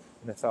deal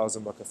in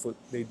 $1,000 a foot,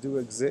 they do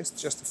exist.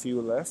 Just a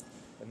few left,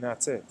 and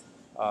that's it.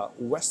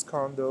 West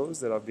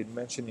Condos that I've been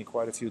mentioning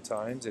quite a few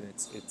times, and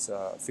it's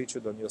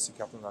featured on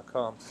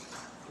yossikaplin.com,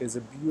 is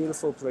a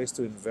beautiful place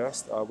to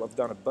invest. I've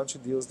done a bunch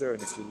of deals there,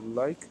 and if you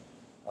like,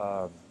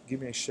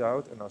 give me a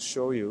shout, and I'll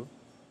show you.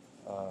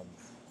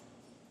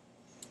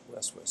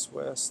 West.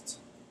 Let's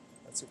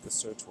see if the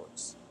search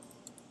works.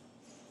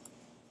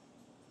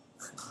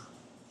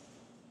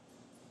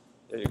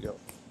 There you go.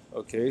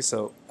 Okay,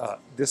 so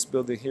this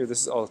building here,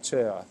 this is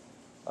Alchea.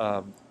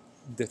 Um,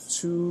 the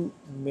two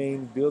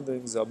main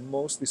buildings are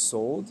mostly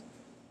sold,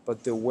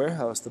 but the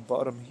warehouse, the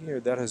bottom here,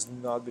 that has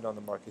not been on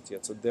the market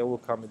yet. So they will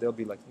come and they'll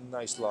be like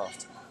nice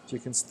loft. So you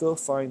can still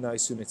find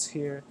nice units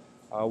here.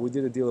 We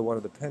did a deal at one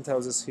of the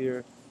penthouses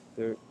here.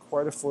 They're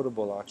quite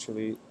affordable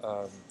actually.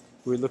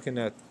 We're looking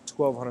at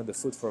 1,200 a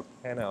foot for a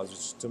penthouse,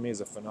 which to me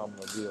is a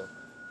phenomenal deal.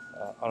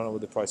 I don't know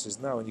what the price is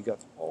now, and you got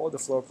all the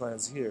floor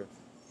plans here.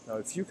 Now,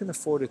 if you can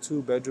afford a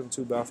 2-bedroom,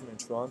 2-bathroom in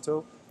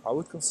Toronto, I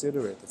would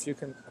consider it. If you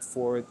can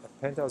afford a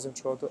penthouse in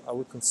Toronto, I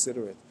would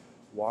consider it.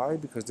 Why?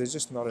 Because there's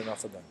just not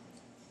enough of them.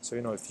 So,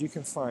 if you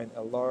can find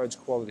a large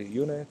quality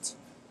unit,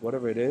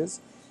 whatever it is,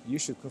 you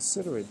should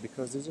consider it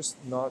because they're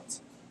just not.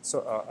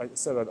 So, I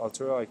said at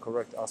Altura, I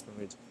correct Aspen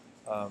Ridge.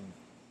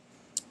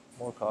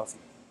 More coffee.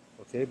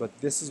 Okay, but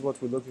this is what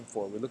we're looking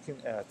for. We're looking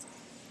at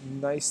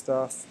nice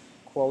stuff,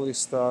 quality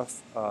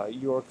stuff,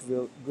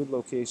 Yorkville, good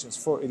locations.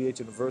 488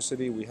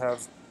 University, we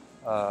have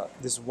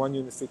this one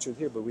unit featured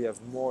here, but we have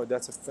more.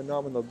 That's a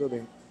phenomenal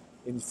building.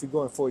 And if you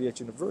go in 488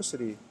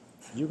 University,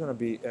 you're going to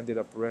be ended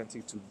up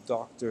renting to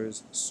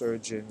doctors,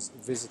 surgeons,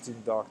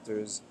 visiting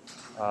doctors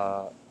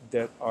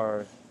that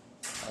are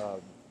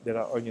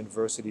on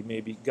university,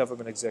 maybe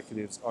government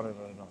executives, on and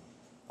on and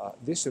on.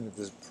 This unit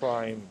is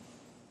prime,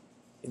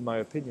 in my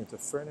opinion, to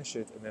furnish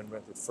it and then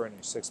rent it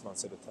furnished 6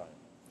 months at a time.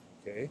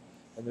 Okay,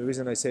 and the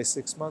reason I say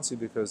 6 months is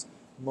because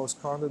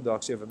most condo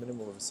docs you have a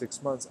minimum of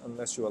 6 months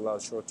unless you allow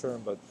short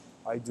term. But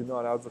I do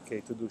not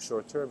advocate to do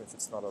short term if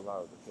it's not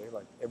allowed. Okay,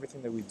 like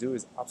everything that we do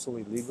is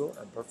absolutely legal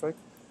and perfect,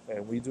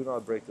 and we do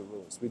not break the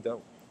rules. We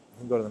don't. You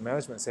can go to the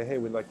management and say, hey,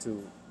 we'd like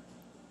to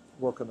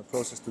work on the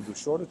process to do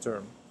shorter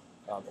term.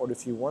 Or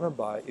if you want to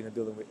buy in a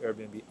building with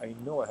Airbnb, I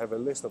know I have a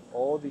list of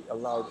all the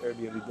allowed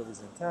Airbnb buildings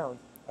in town.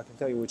 I can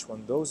tell you which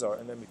one those are,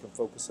 and then we can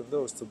focus on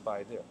those to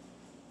buy there,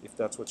 if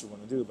that's what you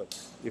want to do. But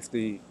if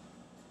the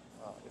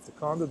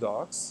condo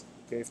docs,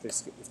 okay,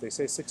 if they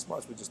say 6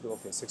 months, we just do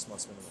 6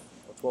 months minimum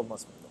or 12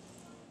 months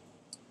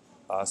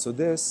minimum. So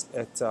this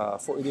at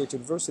 488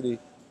 University,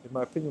 in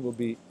my opinion, will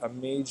be a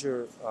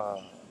major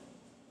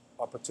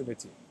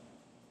opportunity.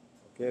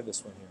 Okay,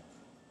 this one here.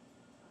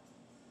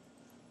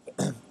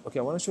 Okay,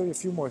 I want to show you a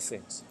few more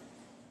things.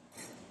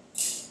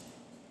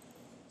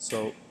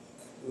 So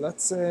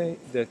let's say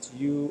that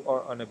you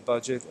are on a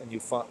budget and you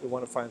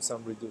want to find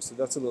some reduced. So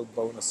that's a little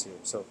bonus here.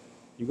 So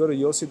you go to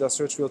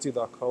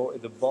yossi.searchrealty.co.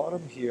 At the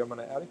bottom here, I'm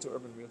going to add it to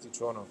Urban Realty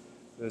Toronto.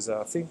 There's,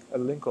 I think, a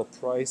link called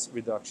price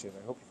reduction.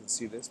 I hope you can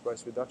see this,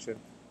 price reduction.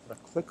 I'm going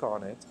to click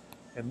on it.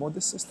 And what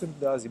the system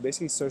does, it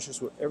basically searches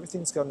for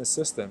everything that's got in the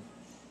system.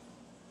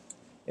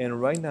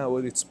 And right now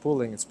what it's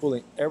pulling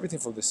everything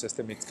from the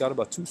system. It's got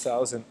about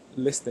 2,000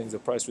 listings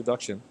of price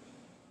reduction.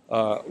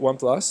 One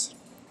plus,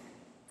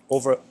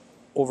 over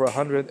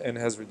 100, and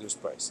has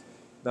reduced price.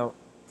 Now,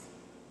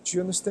 do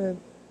you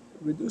understand?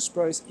 Reduced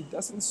price, it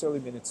doesn't necessarily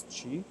mean it's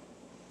cheap.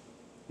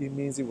 It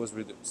means it was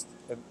reduced.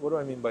 And what do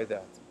I mean by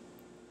that?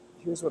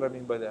 Here's what I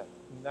mean by that.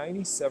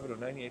 97 or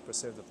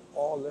 98% of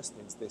all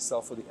listings, they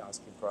sell for the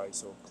asking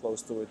price or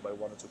close to it by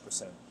 1 or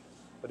 2%.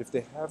 But if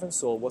they haven't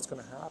sold, what's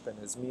going to happen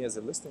is me as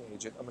a listing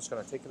agent, I'm just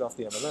going to take it off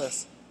the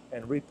MLS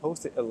and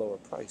repost it at a lower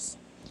price.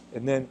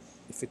 And then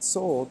if it's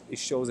sold, it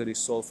shows that it's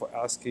sold for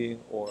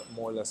asking or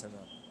more or less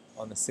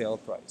on the sale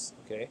price.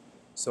 Okay,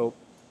 so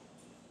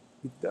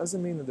it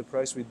doesn't mean that the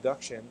price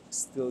reduction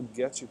still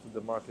gets you to the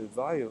market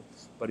value,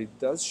 but it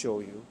does show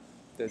you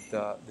that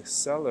the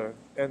seller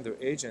and their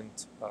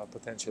agent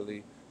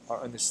potentially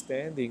are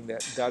understanding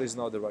that that is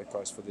not the right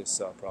price for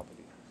this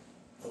property.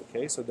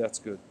 Okay, so that's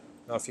good.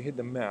 Now if you hit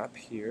the map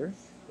here,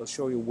 it'll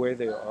show you where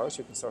they are, so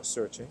you can start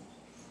searching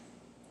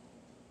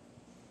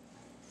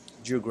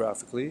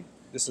geographically.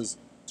 This is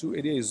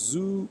 288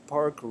 Zoo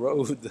Park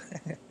Road.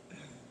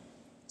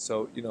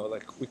 So,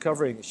 like we're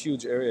covering a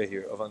huge area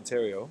here of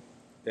Ontario.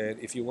 And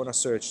if you want to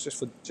search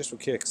just for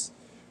kicks,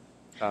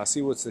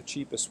 see what's the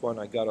cheapest one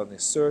I got on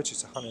this search.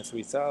 It's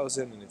 $103,000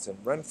 and it's in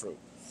Renfrew.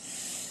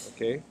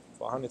 Okay,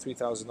 for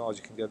 $103,000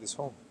 you can get this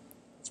home.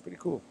 It's pretty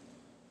cool.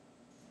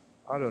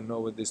 I don't know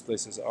what these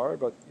places are,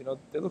 but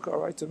they look all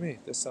right to me.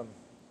 There's some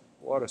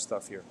water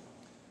stuff here.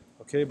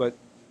 Okay, but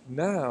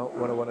now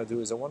what I want to do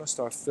is I want to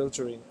start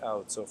filtering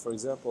out. So for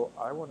example,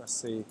 I want to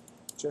say,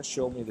 just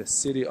show me the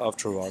city of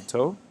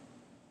Toronto.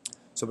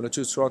 So I'm going to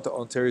choose Toronto,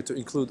 Ontario to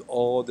include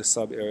all the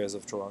sub areas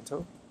of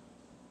Toronto.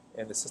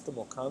 And the system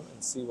will come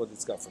and see what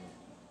it's got for me.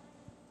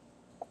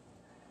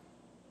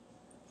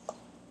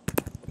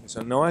 Okay,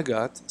 so now I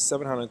got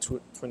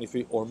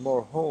 723 or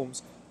more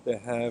homes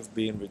that have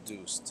been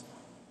reduced.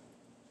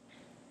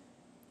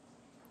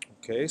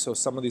 Okay, so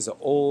some of these are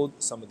old,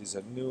 some of these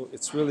are new.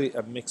 It's really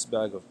a mixed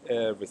bag of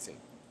everything.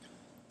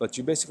 But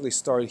you basically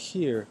start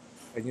here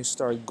and you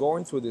start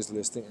going through this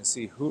listing and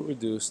see who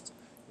reduced,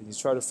 and you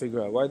try to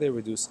figure out why they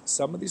reduced.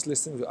 Some of these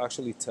listings will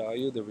actually tell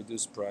you the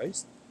reduced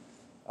price.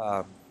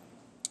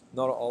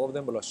 Not all of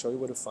them, but I'll show you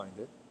where to find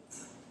it.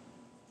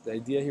 The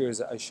idea here is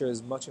that I share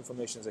as much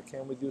information as I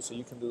can with you so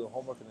you can do the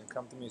homework and then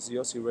come to me and say,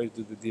 Yossi, you're ready to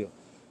do the deal.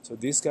 So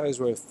these guys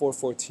were at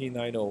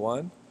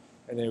 414,901.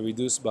 and then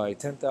reduced by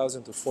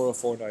 10,000 to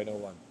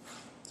 404,901.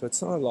 So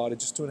it's not a lot,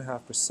 it's just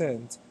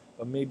 2.5%,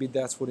 but maybe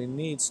that's what it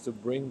needs to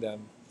bring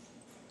them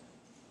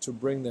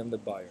the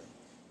buyer.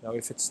 Now,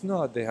 if it's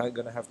not, they're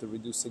going to have to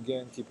reduce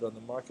again, keep it on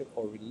the market,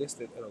 or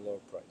relist it at a lower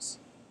price.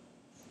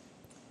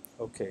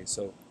 Okay,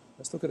 so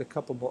let's look at a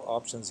couple more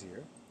options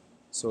here.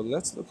 So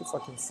let's look if I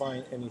can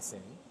find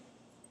anything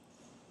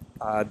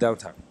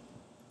downtown.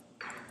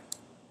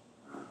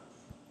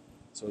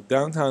 So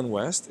downtown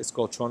west, it's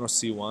called Toronto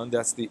C1.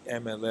 That's the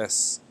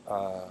MLS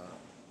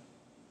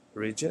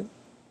region.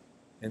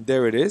 And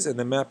there it is, and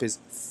the map is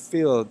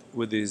filled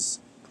with these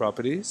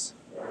properties.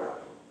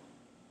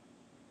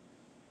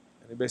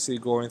 And you're basically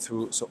going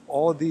through, so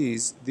all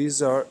these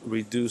are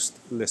reduced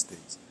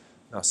listings.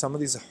 Now some of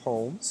these are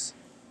homes,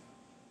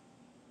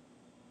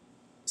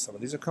 some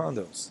of these are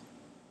condos.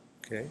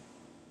 Okay,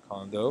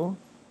 condo,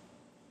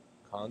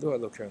 I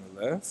look here on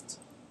the left,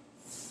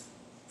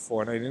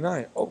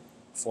 $499. Oh,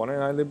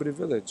 $499 Liberty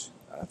Village.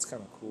 That's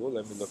kind of cool.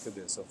 Let me look at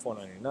this. So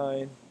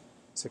 $499,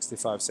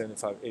 65,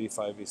 75,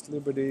 85 East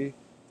Liberty.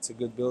 It's a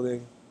good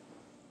building.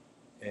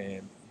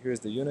 And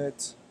here's the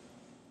unit.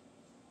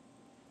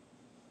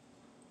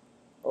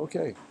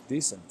 Okay,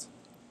 decent.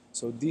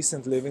 So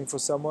decent living for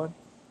someone.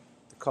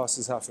 The cost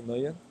is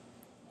 $500,000.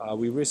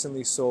 We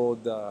recently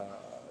sold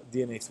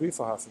DNA 3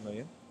 for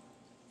 $500,000.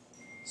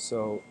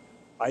 So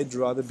I'd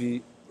rather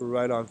be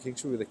right on King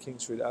Street with a King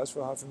Street as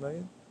for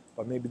 $500,000.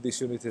 But maybe this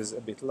unit is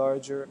a bit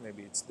larger,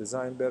 maybe it's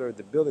designed better.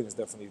 The building is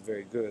definitely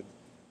very good.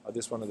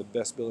 This is one of the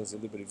best buildings in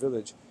Liberty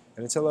Village.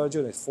 And it's a large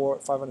unit,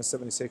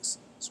 576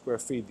 square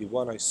feet. The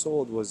one I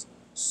sold was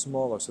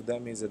smaller, so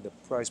that means that the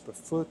price per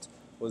foot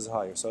was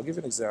higher. So I'll give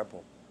you an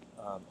example.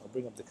 I'll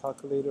bring up the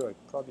calculator. I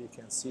probably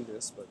can't see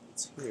this, but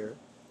it's here.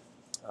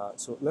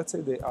 So let's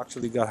say they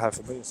actually got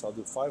 $500,000, so I'll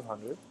do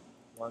 500,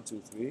 1,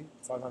 2, 3,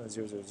 500,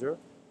 000,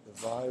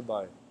 divide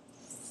by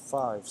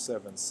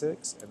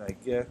 576, and I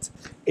get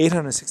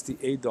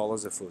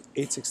 $868 a foot.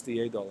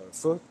 $868 a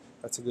foot.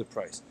 That's a good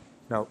price.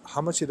 Now,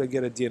 how much did I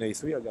get at DNA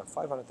 3? I got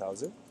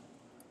 500,000,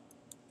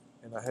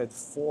 and I had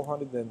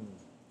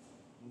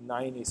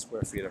 490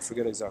 square feet. I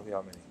forget exactly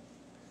how many.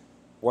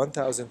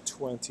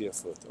 1,020 a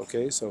foot.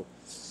 Okay, so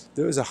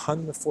there is a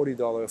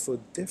 $140 a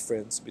foot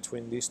difference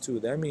between these two.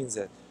 That means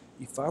that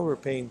if I were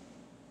paying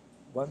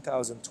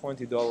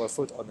 $1,020 a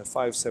foot on the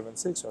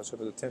 576, or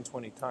sort of the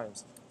 1020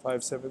 times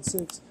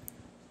 576,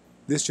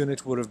 this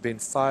unit would have been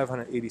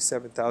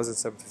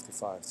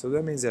 $587,755. So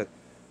that means that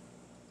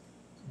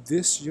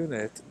this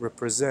unit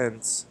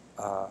represents,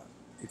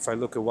 if I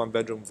look at one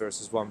bedroom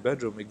versus one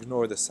bedroom,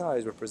 ignore the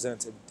size,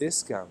 represents a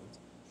discount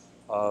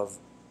of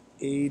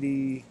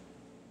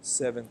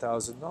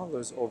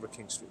 $87,000 over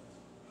King Street.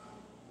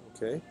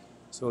 Okay,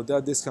 so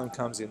that discount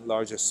comes in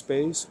larger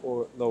space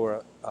or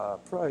lower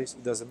price.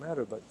 It doesn't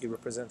matter, but it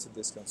represents a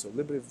discount. So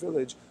Liberty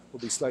Village will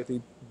be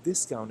slightly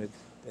discounted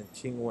than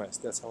King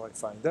West. That's how I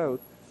find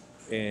out.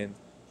 And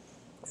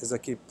as I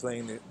keep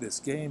playing this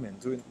game and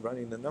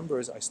running the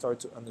numbers, I start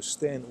to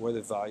understand where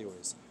the value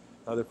is.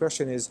 Now the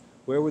question is,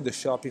 where would the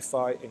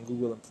Shopify and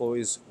Google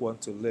employees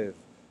want to live?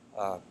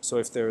 So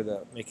if they're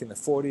making the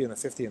 40 and the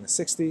 50 and the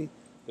 60,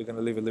 they're going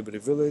to live in Liberty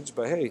Village.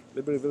 But hey,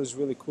 Liberty Village is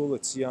really cool.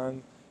 It's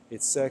young,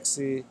 it's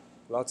sexy,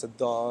 lots of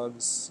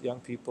dogs, young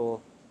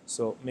people.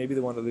 So maybe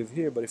they want to live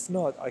here. But if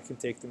not, I can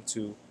take them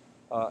to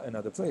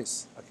another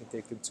place. I can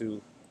take them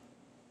to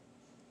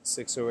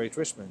 608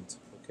 Richmond.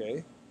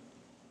 Okay.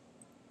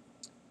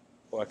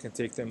 Or I can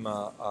take them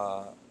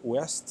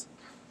west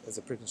as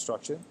a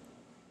pre-construction,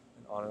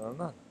 and on and on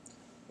and on.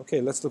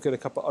 Okay, let's look at a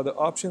couple other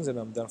options, and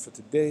I'm done for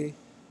today.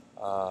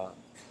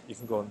 You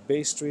can go on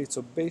Bay Street.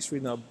 So Bay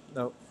Street now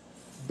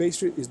Bay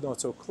Street is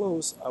not so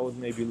close. I would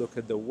maybe look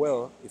at the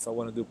Well if I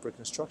want to do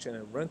pre-construction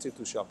and rent it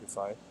to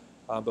Shopify.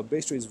 But Bay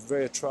Street is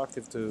very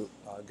attractive to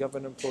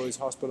government employees,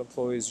 hospital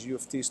employees, U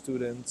of T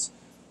students,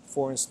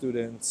 foreign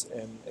students,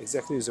 and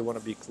executives that want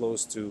to be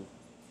close to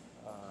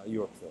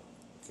Yorkville.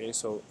 Okay,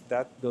 so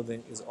that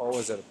building is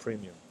always at a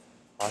premium.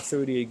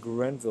 38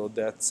 Grenville,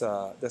 that's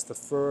the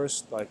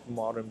first like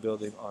modern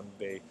building on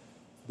Bay.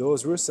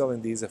 Those we're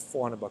selling these at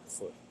 $400 a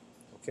foot.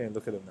 Okay, and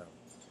look at them now,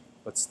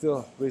 but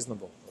still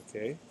reasonable.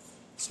 Okay,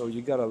 so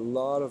you got a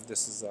lot of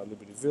this is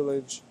Liberty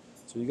Village.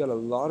 So you got a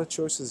lot of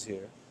choices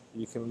here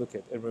you can look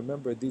at. And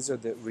remember, these are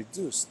the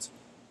reduced.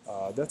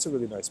 That's a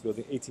really nice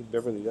building, 18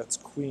 Beverly. That's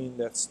Queen.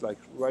 That's like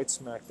right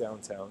smack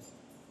downtown.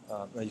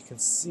 Now you can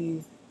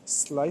see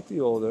slightly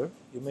older.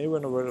 You may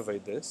want to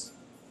renovate this.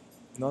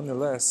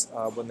 Nonetheless,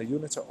 when the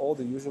units are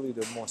older, usually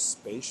they're more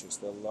spacious.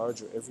 They're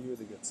larger. Every year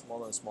they get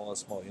smaller and smaller and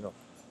smaller. You know,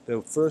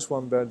 the first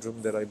one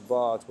bedroom that I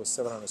bought was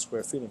 700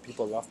 square feet, and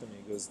people laughed at me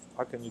because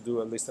how can you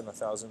do at least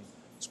 1,000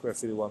 square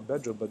feet in one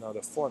bedroom, but now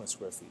they're 400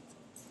 square feet.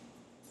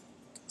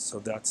 So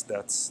that's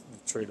the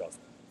trade-off.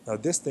 Now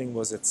this thing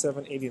was at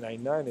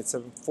 $789.9. It's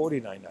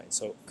 $749.9.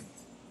 So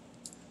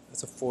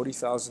that's a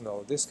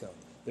 $40,000 discount.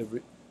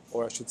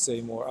 Or I should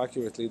say more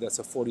accurately, that's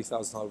a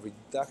 $40,000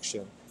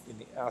 reduction in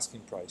the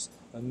asking price.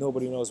 And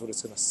nobody knows what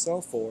it's going to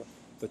sell for,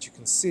 but you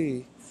can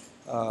see,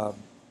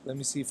 let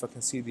me see if I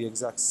can see the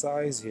exact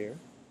size here.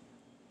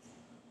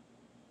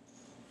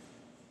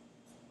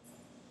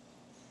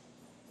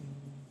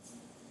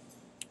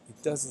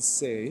 doesn't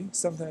say.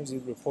 Sometimes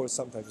it reports,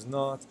 sometimes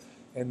not.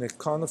 And the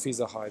condo fees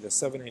are high. The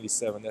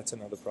 787. That's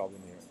another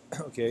problem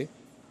here. Okay,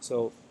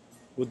 so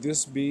would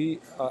this be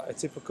a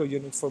typical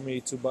unit for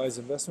me to buy as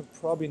investment?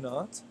 Probably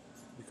not,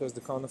 because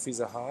the condo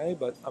fees are high.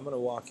 But I'm gonna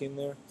walk in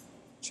there,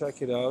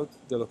 check it out.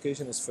 The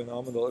location is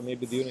phenomenal, and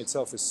maybe the unit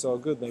itself is so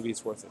good. Maybe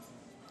it's worth it.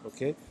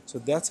 Okay, so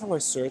that's how I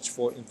search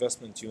for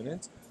investment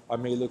units. I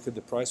may look at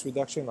the price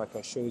reduction, like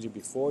I showed you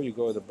before. You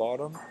go at the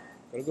bottom,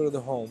 gotta go to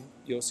the home,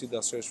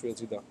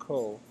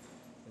 yossi.searchrealty.co,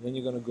 and then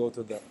you're gonna go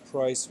to the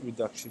price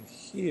reduction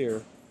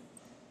here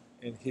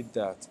and hit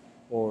that.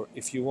 Or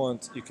if you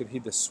want, you can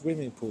hit the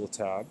swimming pool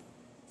tab.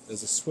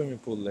 There's a swimming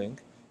pool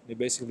link. It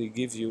basically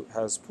gives you,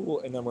 has pool,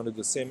 and I'm gonna do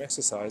the same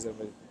exercise. I'm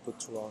gonna put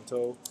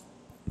Toronto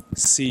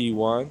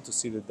C1 to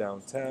see the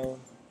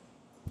downtown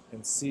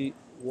and see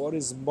what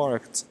is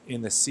marked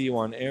in the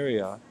C1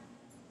 area.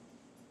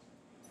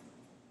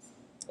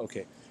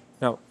 Okay,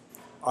 now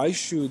I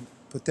should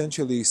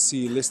potentially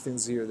see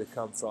listings here that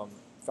come from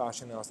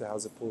Fashion House that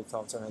has a pool,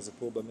 Thompson has a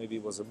pool, but maybe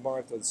it was a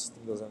mark that the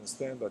system doesn't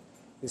understand, but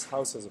this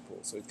house has a pool,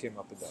 so it came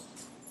up with that.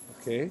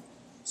 Okay,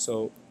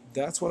 so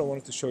that's what I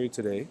wanted to show you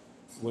today.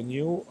 When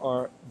you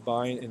are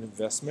buying an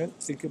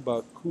investment, think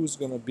about who's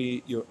going to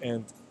be your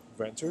end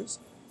renters.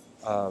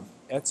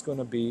 That's going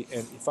to be,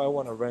 and if I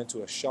want to rent to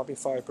a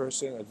Shopify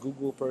person, a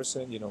Google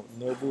person, you know,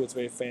 Nobu, it's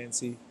very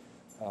fancy.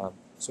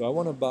 So I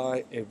want to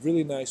buy a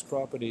really nice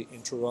property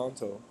in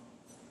Toronto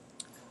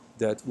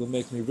that will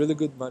make me really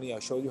good money. I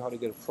showed you how to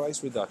get a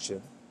price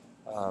reduction,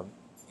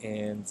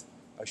 and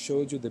I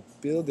showed you the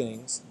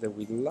buildings that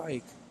we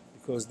like,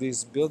 because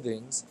these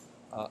buildings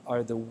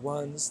are the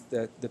ones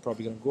that they're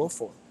probably going to go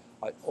for.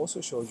 I also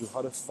showed you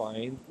how to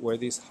find where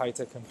these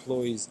high-tech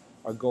employees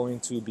are going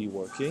to be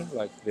working,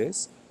 like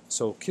this.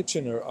 So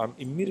Kitchener, I'm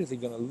immediately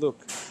going to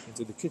look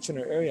into the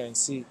Kitchener area and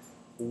see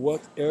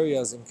what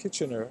areas in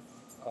Kitchener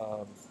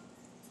are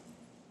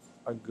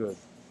good.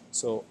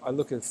 So I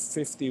look at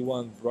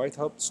 51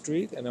 Brighthop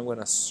Street, and I'm going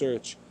to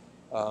search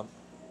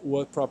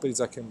what properties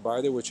I can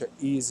buy there, which are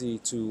easy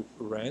to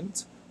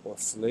rent or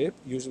flip.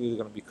 Usually they're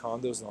going to be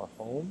condos, not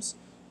homes.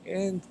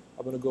 And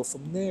I'm going to go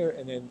from there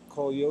and then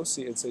call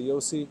Yossi and say,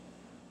 Yossi,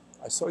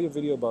 I saw your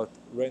video about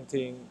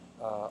renting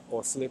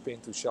or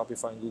flipping to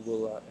Shopify and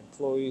Google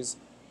employees,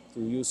 to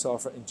use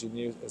software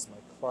engineers as my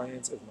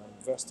clients, as my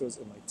investors,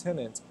 and my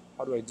tenants.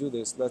 How do I do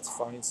this? Let's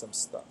find some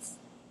stuff.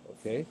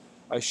 Okay.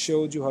 I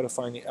showed you how to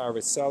find the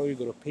average salary.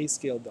 Go to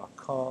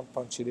payscale.com,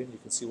 punch it in, you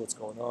can see what's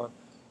going on.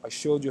 I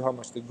showed you how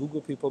much the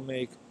Google people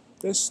make.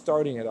 They're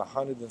starting at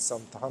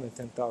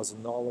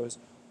 $110,000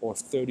 or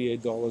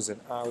 $38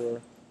 an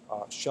hour.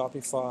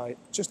 Shopify,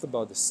 just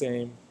about the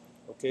same.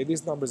 Okay,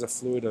 these numbers are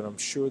fluid, and I'm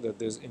sure that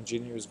there's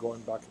engineers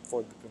going back and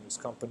forth between these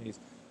companies,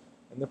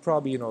 and they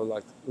probably, you know,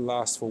 like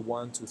last for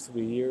 1 to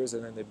 3 years,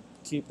 and then they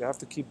have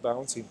to keep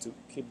bouncing to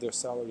keep their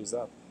salaries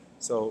up.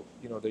 So,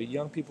 you know, they're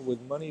young people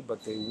with money,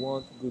 but they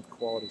want good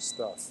quality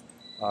stuff.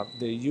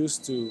 They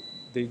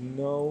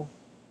know,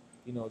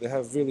 you know, they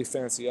have really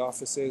fancy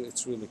offices.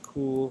 It's really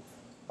cool.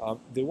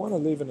 They want to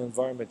live in an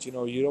environment, you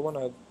know, you don't want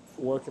to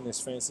work in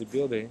this fancy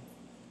building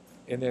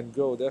and then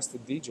go, that's the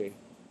DJ.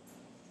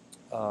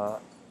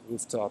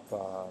 Rooftop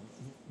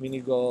mini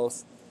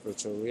golf,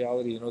 virtual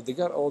reality, you know, they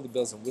got all the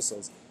bells and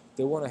whistles.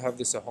 They want to have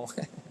this at home.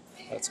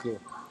 That's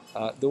cool.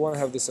 They want to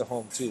have this at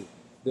home too.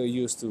 They're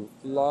used to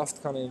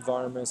loft kind of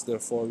environments,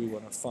 therefore we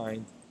want to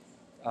find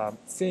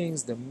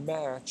things that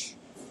match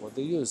what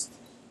they used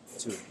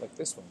to, like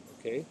this one,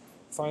 okay?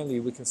 Finally,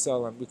 we can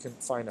sell them, we can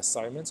find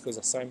assignments, because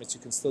assignments,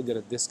 you can still get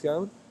a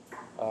discount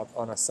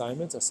on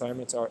assignments.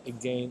 Assignments are,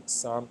 again,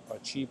 some are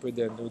cheaper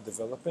than new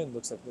development.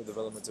 Looks like new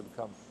developments have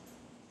become,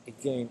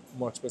 again,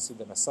 more expensive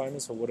than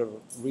assignments for whatever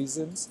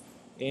reasons.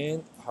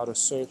 And how to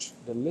search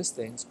the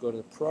listings, go to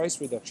the price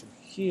reduction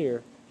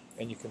here,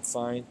 and you can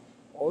find,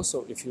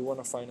 also, if you want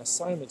to find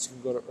assignments, you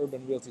can go to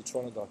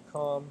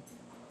urbanrealtytoronto.com.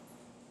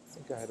 I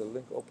think I had a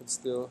link open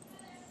still.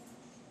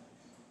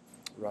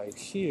 Right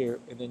here,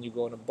 and then you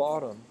go on the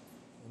bottom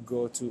and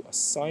go to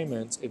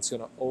assignments. It's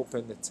going to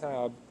open the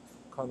tab,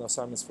 condo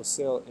assignments for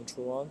sale in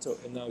Toronto,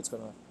 and now it's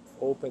going to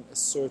open a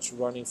search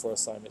running for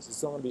assignments.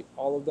 It's not going to be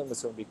all of them,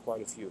 it's going to be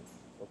quite a few.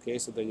 Okay,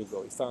 so there you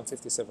go. You found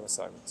 57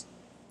 assignments.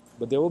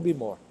 But there will be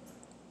more.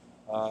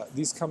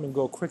 These come and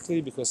go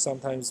quickly because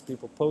sometimes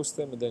people post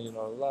them and then you're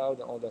not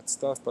allowed and all that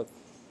stuff, but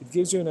it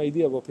gives you an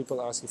idea of what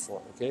people ask you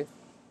for, okay?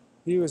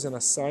 Here is an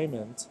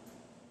assignment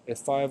at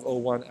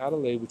 501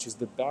 Adelaide, which is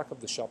the back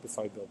of the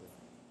Shopify building.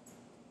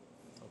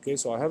 Okay,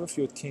 so I have a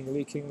few at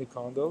Kingly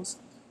Condos.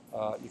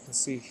 You can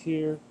see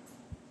here,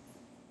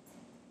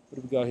 what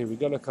do we got here? We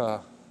got like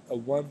a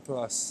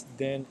 1+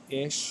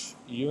 den-ish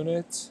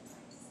unit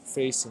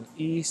facing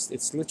east.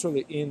 It's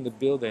literally in the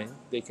building.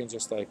 They can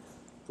just like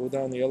go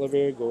down the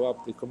elevator, go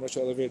up the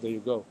commercial elevator, there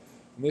you go.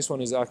 And this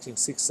one is actually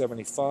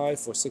 $675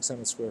 for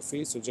 600 square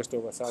feet, so just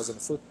over 1,000 a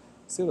foot.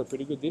 Still a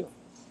pretty good deal.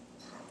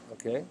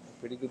 Okay, a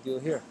pretty good deal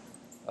here.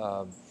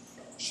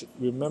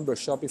 Remember,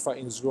 Shopify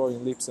is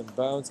growing leaps and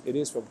bounds. It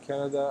is from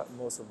Canada.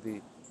 Most of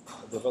the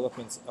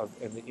developments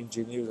and the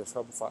engineers of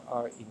Shopify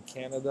are in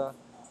Canada.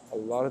 A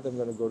lot of them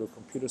are going to go to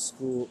computer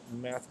school,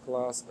 math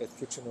class at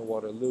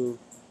Kitchener-Waterloo,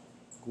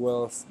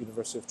 Guelph,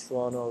 University of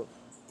Toronto,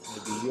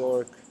 maybe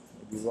York,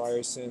 maybe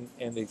Ryerson,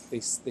 and they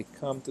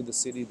come to the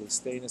city, they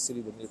stay in the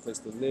city, they need a place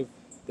to live.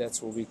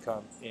 That's where we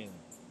come in,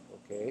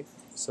 okay?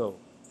 So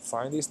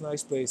find these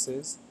nice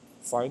places,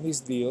 find these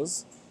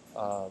deals,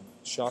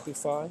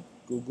 Shopify,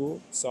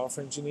 Google,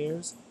 software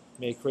engineers,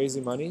 make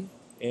crazy money,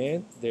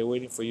 and they're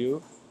waiting for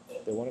you.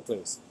 They want a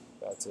place.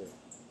 That's it.